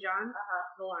have King John,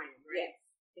 the Lion, right? Yes.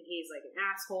 And he's like an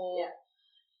asshole. Yeah.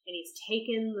 And he's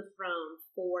taken the throne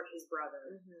for his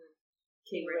brother,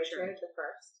 King Richard the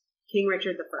First. King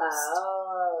Richard the First.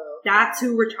 Oh, that's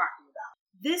who we're talking about.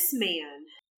 This man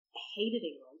hated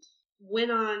England.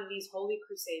 Went on these holy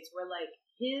crusades where, like,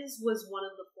 his was one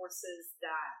of the forces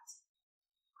that,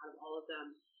 out of all of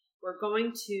them, we're going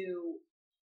to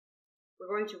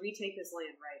retake this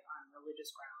land, right, on religious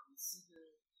grounds,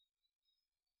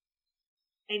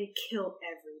 and kill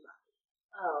everybody.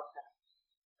 Oh, okay.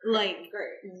 Like,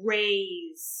 great.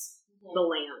 Raise the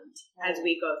land as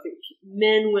we go through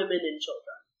men, women, and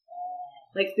children.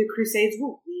 Like, the crusades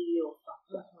were real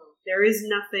fucked up. There is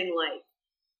nothing, like,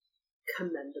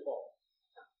 commendable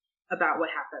about what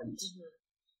happened.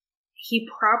 He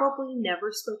probably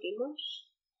never spoke English.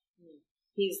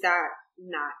 He's that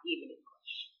not even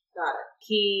English. Got it.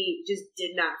 He just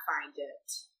did not find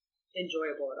it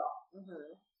enjoyable at all.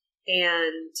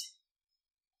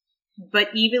 But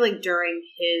even like during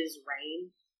his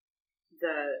reign,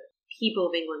 the people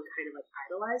of England kind of like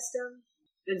idolized him,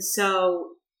 and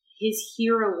so his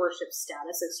hero worship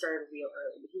status like started real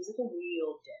early. He was like a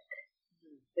real dick,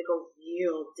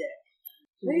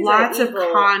 Lots of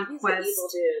conquest. He's an evil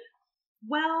dude.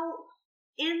 Well,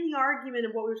 in the argument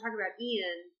of what we were talking about,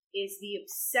 Ian, is the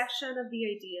obsession of the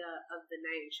idea of the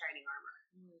knight in shining armor.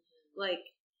 Like,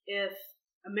 if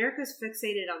America's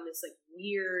fixated on this like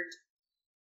weird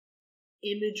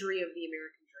imagery of the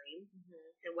American dream,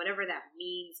 and whatever that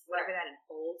means, whatever that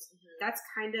unfolds, that's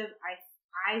kind of,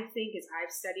 I think, as I've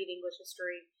studied English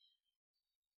history,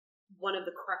 one of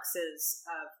the cruxes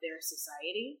of their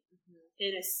society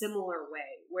in a similar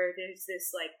way, where there's this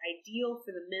like ideal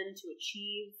for the men to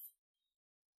achieve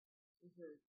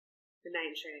the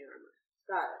knight in shining armor.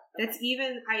 Got it. Okay. That's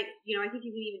even, I think you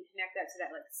can even connect that to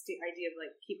that like idea of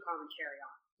like keep calm and carry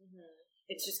on.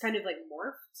 It's just kind of like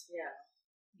morphed. Yeah.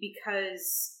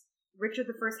 Because Richard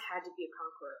I had to be a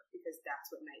conqueror, because that's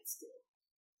what knights do.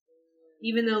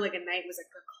 Even though like a knight was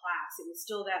like a class, it was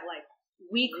still that like,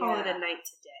 we call it a knight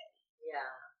today.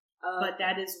 Yeah. But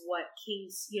that is what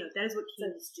kings, that is what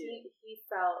kings do. He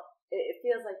felt, it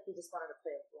feels like he just wanted to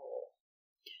play a role.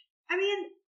 I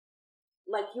mean,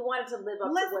 like he wanted to live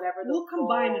up to whatever the we'll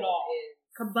combine it role all. is.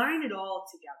 Combine it all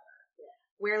together. Yeah.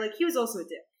 Where like he was also a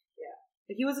dick. Yeah.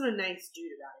 Like he wasn't a nice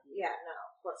dude about it. Yeah, no,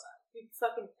 of course not. He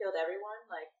fucking killed everyone.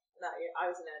 Like, no, I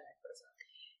was not a nice person.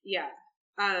 Yeah.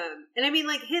 And I mean,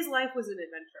 like, his life was an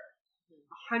adventure.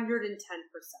 110%.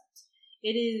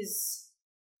 It is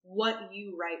what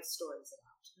you write stories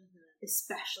about,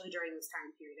 especially during this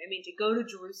time period. I mean, to go to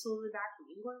Jerusalem and back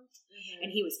from England, and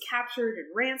he was captured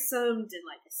and ransomed and,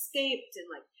 like, escaped, and,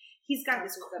 like, he's got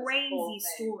this crazy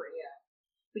story. Yeah.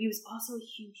 But he was also a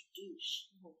huge douche.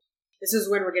 This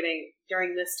is when we're getting,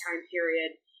 during this time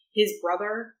period, his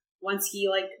brother, once he,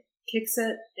 like, kicks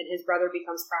it, and his brother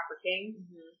becomes proper king,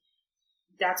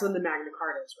 that's when the Magna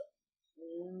Carta is written.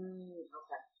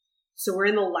 Okay. So we're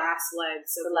in the last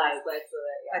legs of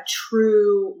a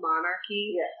true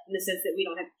monarchy, in the sense that we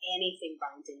don't have anything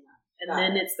binding them. And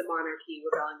then it's the monarchy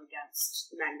rebelling against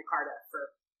the Magna Carta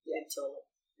until.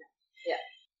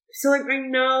 So like I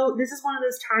know this is one of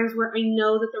those times where I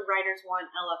know that the writers want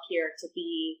Ella Kier to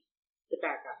be the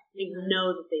bad guy. I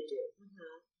know that they do.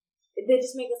 They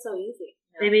just make it so easy.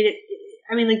 They made it.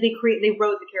 I mean, like they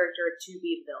wrote the character to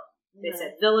be the villain. They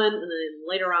said villain, and then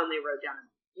later on they wrote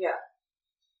down. Yeah.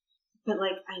 But,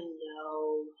 like, I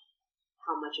know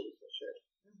how much it was Richard.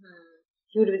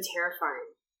 He would have been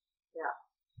terrifying. Yeah.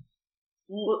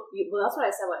 Well, that's what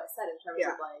I said in terms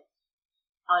of, like,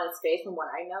 on its face from what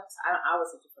I know, because I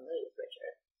wasn't too familiar with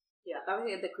Richard. Yeah.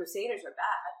 Obviously, the Crusaders are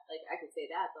bad. Like, I could say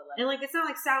that, but, like... And, like, it's not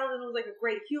like Saladin was, like, a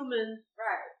great human.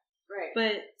 Right.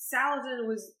 But Saladin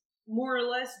was more or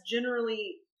less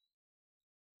generally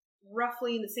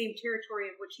roughly in the same territory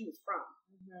of which he was from.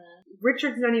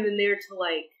 Richard's not even there to,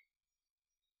 like,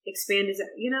 expand his,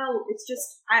 it's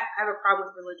just, I have a problem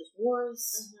with religious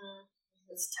wars.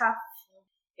 It's tough.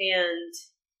 And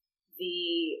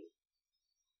the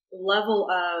level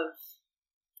of,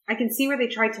 I can see where they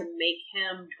tried to make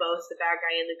him both the bad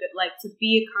guy and the good, like, to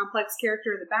be a complex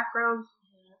character in the background.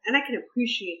 And I can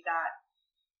appreciate that.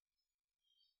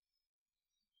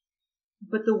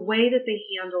 But the way that they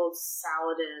handled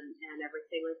Saladin and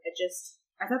everything, like,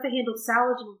 I thought they handled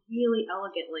Saladin really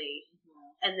elegantly.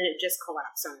 And then it just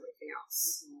collapsed on everything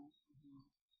else.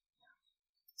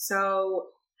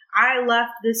 So I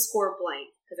left this score blank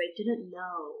because I didn't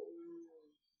know.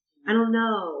 I don't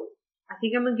know. I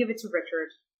think I'm going to give it to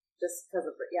Richard. Just because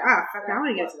of fuck, I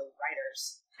want to give it to the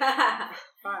writers.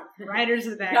 Fuck, the writers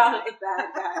are the bad guys. The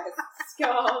bad guys.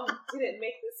 Scum didn't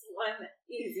make this one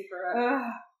easy for us.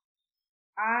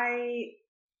 I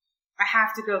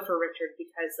have to go for Richard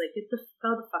because, like,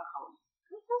 go the fuck home.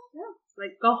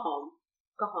 Like, go home.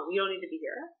 Go home. You don't need to be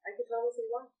here. I could totally see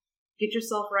why. Get your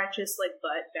self-righteous, like,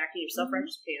 butt back in your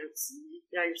self-righteous pants.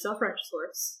 Get on your self-righteous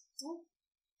horse.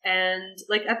 And,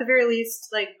 like, at the very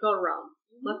least, like, go to Rome.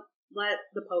 Let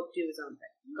the Pope do his own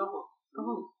thing. Go home. Go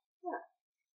home. Yeah.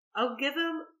 I'll give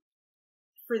him,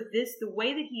 for this, the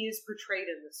way that he is portrayed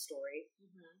in this story,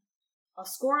 I'll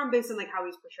score him based on, like, how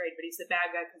he's portrayed, but he's the bad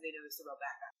guy because they know he's the real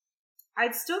bad guy.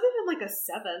 I'd still give him, like, a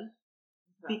 7,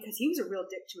 because he was a real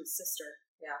dick to his sister.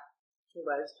 Yeah. He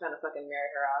was trying to fucking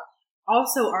marry her off.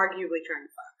 Also, arguably trying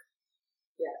to fuck.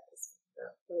 Yeah.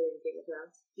 Game of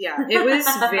Thrones. Yeah, it was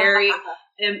very...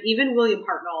 even William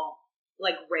Hartnell,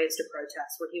 like, raised a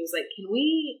protest where he was like, can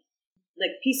we,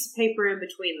 like, piece of paper in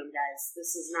between them, guys?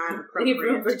 This is not appropriate. Leave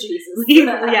room for Jesus.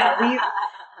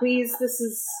 Please, this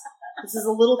is... This is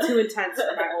a little too intense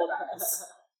for my old eyes.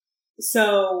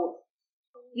 So,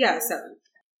 yeah, 7.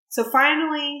 So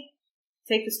finally,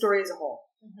 take the story as a whole.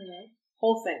 Mm-hmm.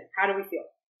 Whole thing. How do we feel?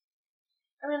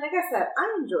 I mean, like I said, I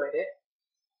enjoyed it.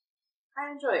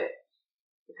 I'm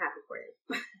happy for you.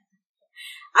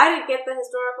 I didn't get the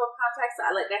historical context.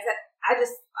 Like I said,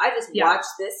 I just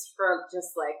watched this for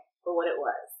just like for what it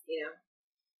was, you know.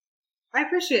 I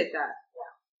appreciate that.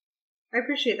 Yeah, I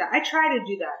appreciate that. I try to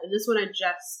do that, and this one I was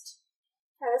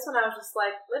just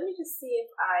like, let me just see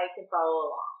if I can follow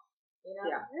along, you know.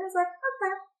 Yeah. And I was like,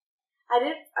 okay.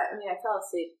 I fell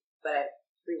asleep, but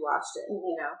I rewatched it,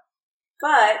 you know.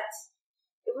 But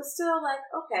it was still like,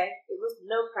 okay, it was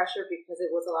no pressure because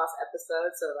it was a lost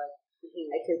episode, so like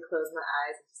I could close my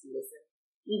eyes and just listen.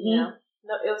 Mm-hmm. You know,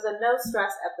 no, it was a no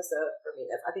stress episode for me.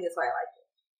 I think that's why I liked it.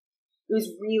 It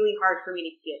was really hard for me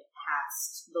to get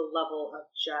past the level of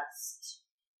just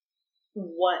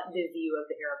what the view of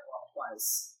the Arab world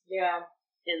was. Yeah,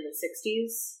 in the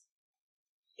 60s,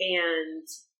 and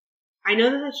I know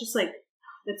that that's just like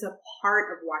that's a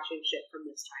part of watching shit from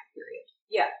this time period.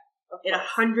 Yeah. It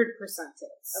 100%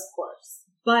 is. Of course.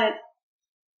 But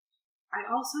I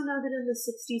also know that in the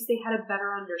 60s they had a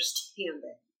better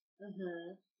understanding.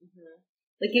 Mm-hmm. Mm-hmm.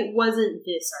 Like, it wasn't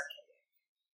this archaic.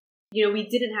 You know, we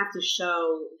didn't have to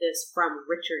show this from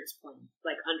Richard's point,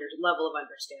 like, level of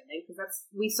understanding, because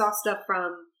we saw stuff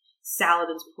from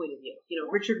Saladin's point of view. You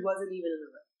know, Richard wasn't even in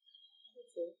the room.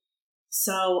 Okay.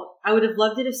 So, I would have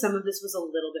loved it if some of this was a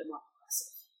little bit more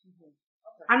progressive. Mm-hmm.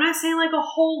 Okay. I'm not saying, like, a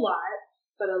whole lot,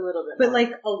 but a little bit more. But, like,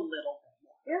 a little bit more.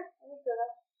 Yeah, I can feel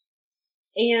that.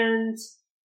 And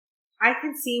I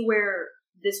can see where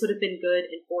this would have been good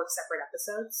in 4 separate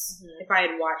episodes if I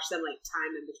had watched them, like,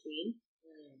 time in between.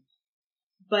 Mm.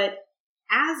 But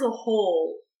as a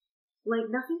whole, like,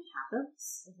 nothing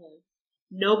happens. Mm-hmm.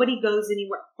 Nobody goes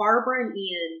anywhere. Barbara and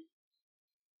Ian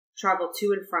travel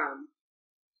to and from.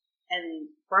 And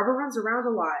Barbara runs around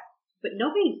a lot, but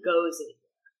nobody goes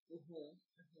anywhere. Mm-hmm.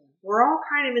 We're all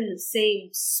kind of in the same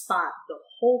spot the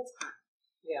whole time.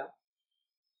 Yeah.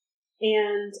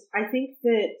 And I think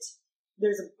that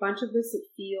there's a bunch of this that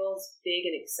feels big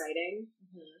and exciting,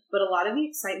 but a lot of the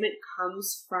excitement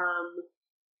comes from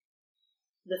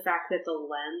the fact that the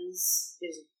lens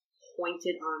is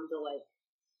pointed on the, like,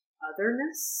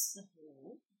 otherness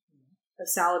of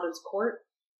Saladin's court.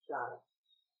 Got it.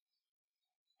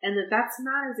 And that's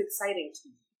not as exciting to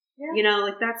me. Yeah. You know,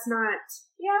 like, that's not...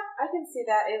 Yeah, I can see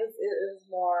that. It was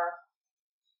more...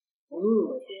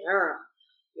 Ooh, harem.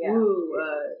 Yeah. Ooh,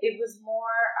 it was more,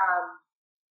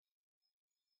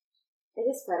 it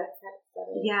is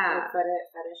fetishizing.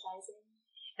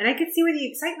 And I could see where the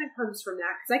excitement comes from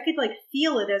that, because I could, like,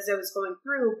 feel it as I was going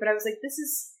through, but I was like, this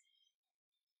is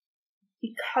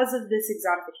because of this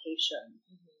exotification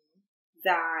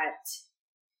that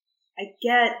I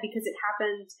get, because it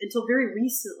happened until very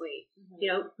recently,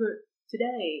 you know,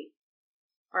 today,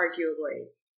 arguably.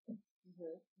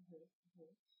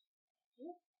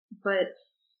 But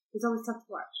it's always tough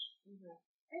to watch.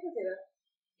 I can see that.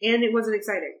 And it wasn't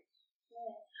exciting.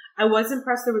 Yeah. I was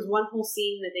impressed. There was one whole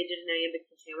scene that they did in iambic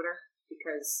pentameter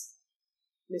because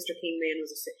Mr. Kingman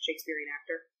was a Shakespearean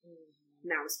actor. And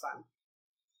that was fun.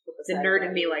 The nerd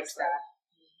in me liked that.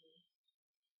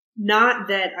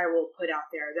 Not that I will put out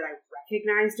there that I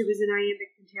recognized it was in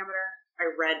iambic pentameter.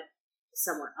 I read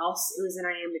somewhere else it was in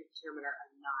iambic pentameter.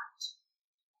 I'm not.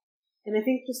 And I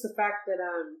think just the fact that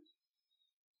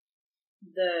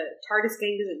the TARDIS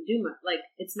gang doesn't do much. Like,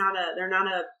 they're not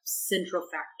a central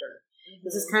factor.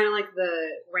 This is kind of like the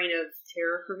Reign of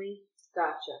Terror for me.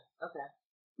 Gotcha. Okay.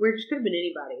 Where it just could have been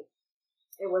anybody.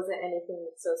 It wasn't anything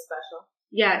so special.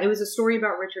 Yeah, it was a story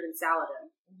about Richard and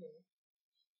Saladin.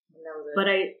 And that was it. But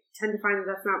I tend to find that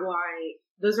that's not why.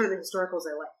 Those aren't the historicals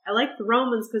I like. I like the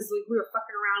Romans because, like, we were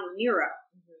fucking around with Nero.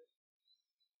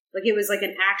 Like, it was like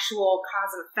an actual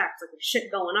cause and effect, like there's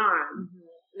shit going on.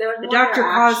 The doctor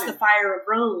caused the fire of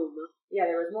Rome. Yeah,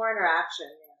 there was more interaction.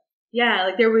 Yeah,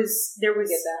 like there was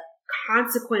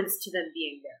consequence to them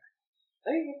being there.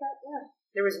 Oh, you get that? Yeah.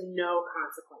 There was no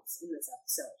consequence in this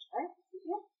episode.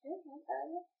 Yeah.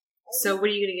 So,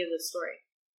 what are you going to give this story?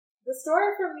 The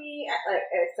story for me, like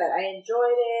I said, I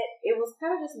enjoyed it. It was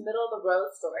kind of just middle of the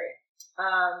road story.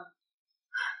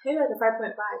 Maybe like a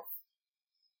 5.5.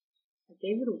 I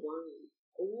gave it a 1.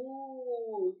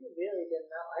 Ooh, you really did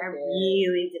not like it. I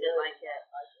really didn't like it.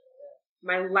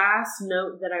 My last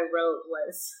note that I wrote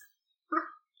was,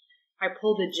 I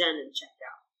pulled a Jen and checked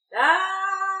out.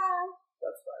 Ah!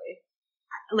 That's funny.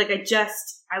 Like,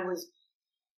 I was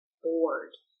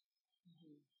bored.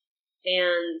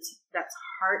 And that's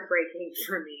heartbreaking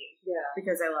for me. Yeah.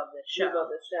 Because I love this show. You love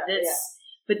this show,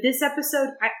 But this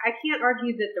episode, I can't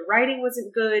argue that the writing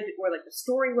wasn't good or like the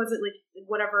story wasn't like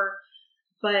whatever,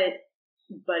 but it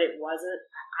wasn't.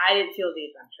 I didn't feel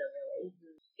the adventure really,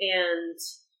 and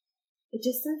it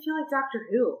just didn't feel like Doctor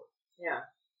Who. Yeah,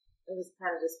 it was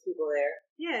kind of just people there.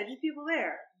 Yeah, just people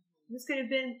there. This could have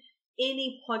been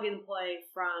any plug and play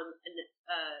from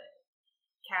a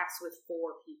cast with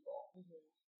 4 people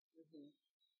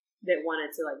that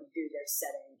wanted to like do their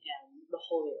setting and the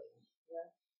Holy Land.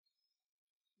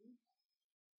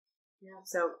 Yeah.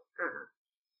 So,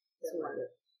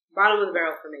 bottom of the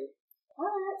barrel for me.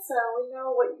 Alright, so we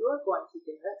know what you're going to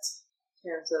give it in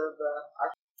terms of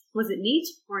our... Was it neat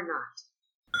or not?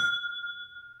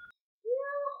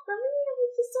 Yeah, for me it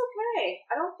was just okay.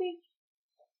 I don't think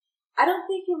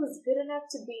it was good enough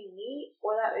to be neat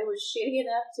or that it was shitty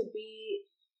enough to be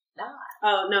not.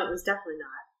 Oh, no, it was definitely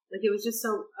not. Like, it was just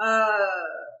so,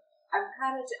 I'm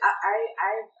kind of... I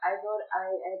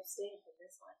abstained from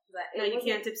this one. No, you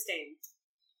can't abstain.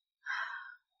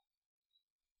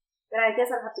 But I guess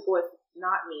I'd have to go with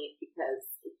not neat because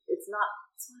it's not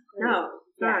great. No,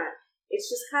 it's not.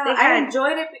 It's just kind of... I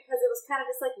enjoyed it because it was kind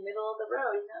of just like middle of the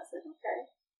road, you know? It's like,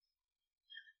 okay.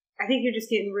 I think you're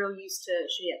just getting real used to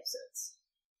shitty episodes.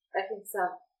 I think so.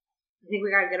 I think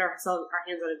we gotta get our hands on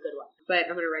a good one.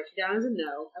 But I'm gonna write you down as a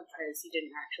no because you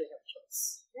didn't actually have a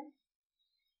choice. Yeah.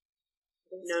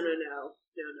 No.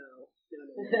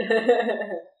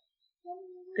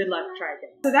 Good luck, try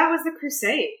again. So that was the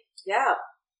Crusade. Yeah.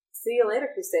 See you later,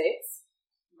 Crusades.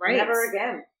 Right. Never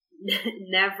again.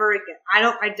 Never again. I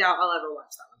doubt I'll ever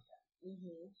watch that one again.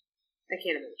 I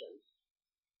can't imagine.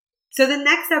 So the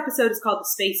next episode is called The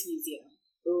Space Museum.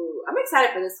 Ooh, I'm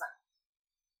excited for this one.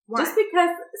 Why? Just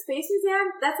because Space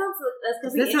Museum, that's going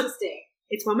to be interesting.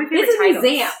 It's one of my favorite titles. It's a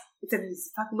museum. It's a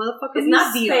fucking motherfucking museum. It's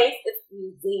not space, it's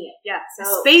museum. Yeah,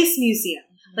 so Space Museum.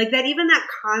 Like that, even that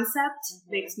concept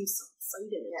makes me so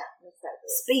excited. Yeah, I'm excited.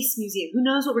 Space Museum. Who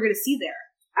knows what we're going to see there?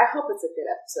 I hope it's a good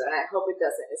episode, and I hope it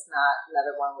doesn't. It's not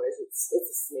another one where it's a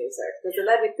snoozer. Because it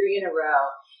led me 3 in a row,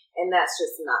 and that's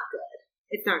just not good.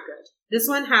 It's not good. This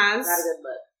one has... Not a good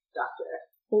look, Doctor.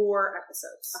 4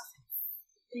 episodes. Oh,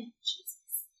 thank Jesus.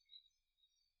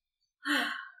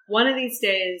 One of these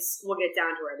days, we'll get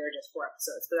down to where they're just 4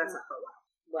 episodes, but that's not for a while.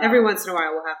 Wow. Every once in a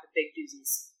while, we'll have the big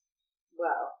doozies.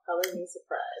 Wow, color me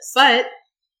surprised. But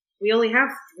we only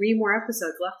have 3 more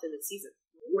episodes left in the season.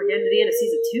 We're getting to the end of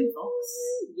season 2, folks.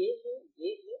 Yeah.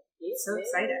 So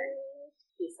excited.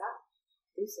 Peace out.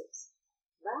 Deuces.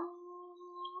 Bye.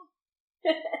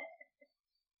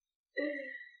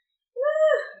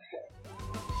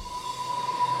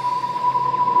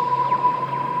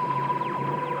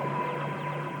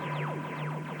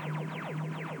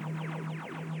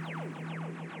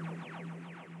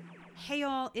 Hey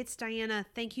y'all, it's Diana.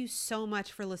 Thank you so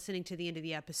much for listening to the end of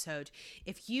the episode.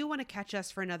 If you want to catch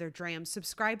us for another dram,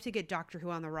 subscribe to get Doctor Who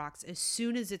on the Rocks as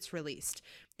soon as it's released.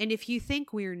 And if you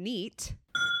think we're neat,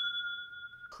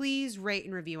 please rate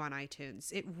and review on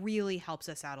iTunes. It really helps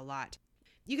us out a lot.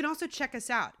 You can also check us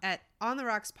out at On The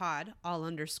Rocks Pod, all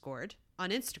underscored,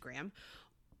 on Instagram.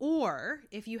 Or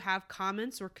if you have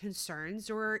comments or concerns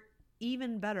or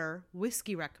even better,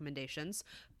 whiskey recommendations,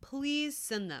 please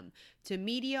send them to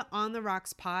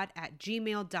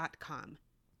mediaontherockspod@gmail.com.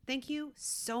 Thank you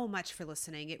so much for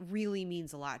listening. It really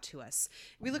means a lot to us.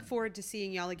 We look forward to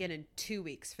seeing y'all again in 2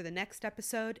 weeks for the next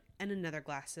episode and another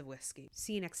glass of whiskey.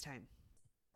 See you next time.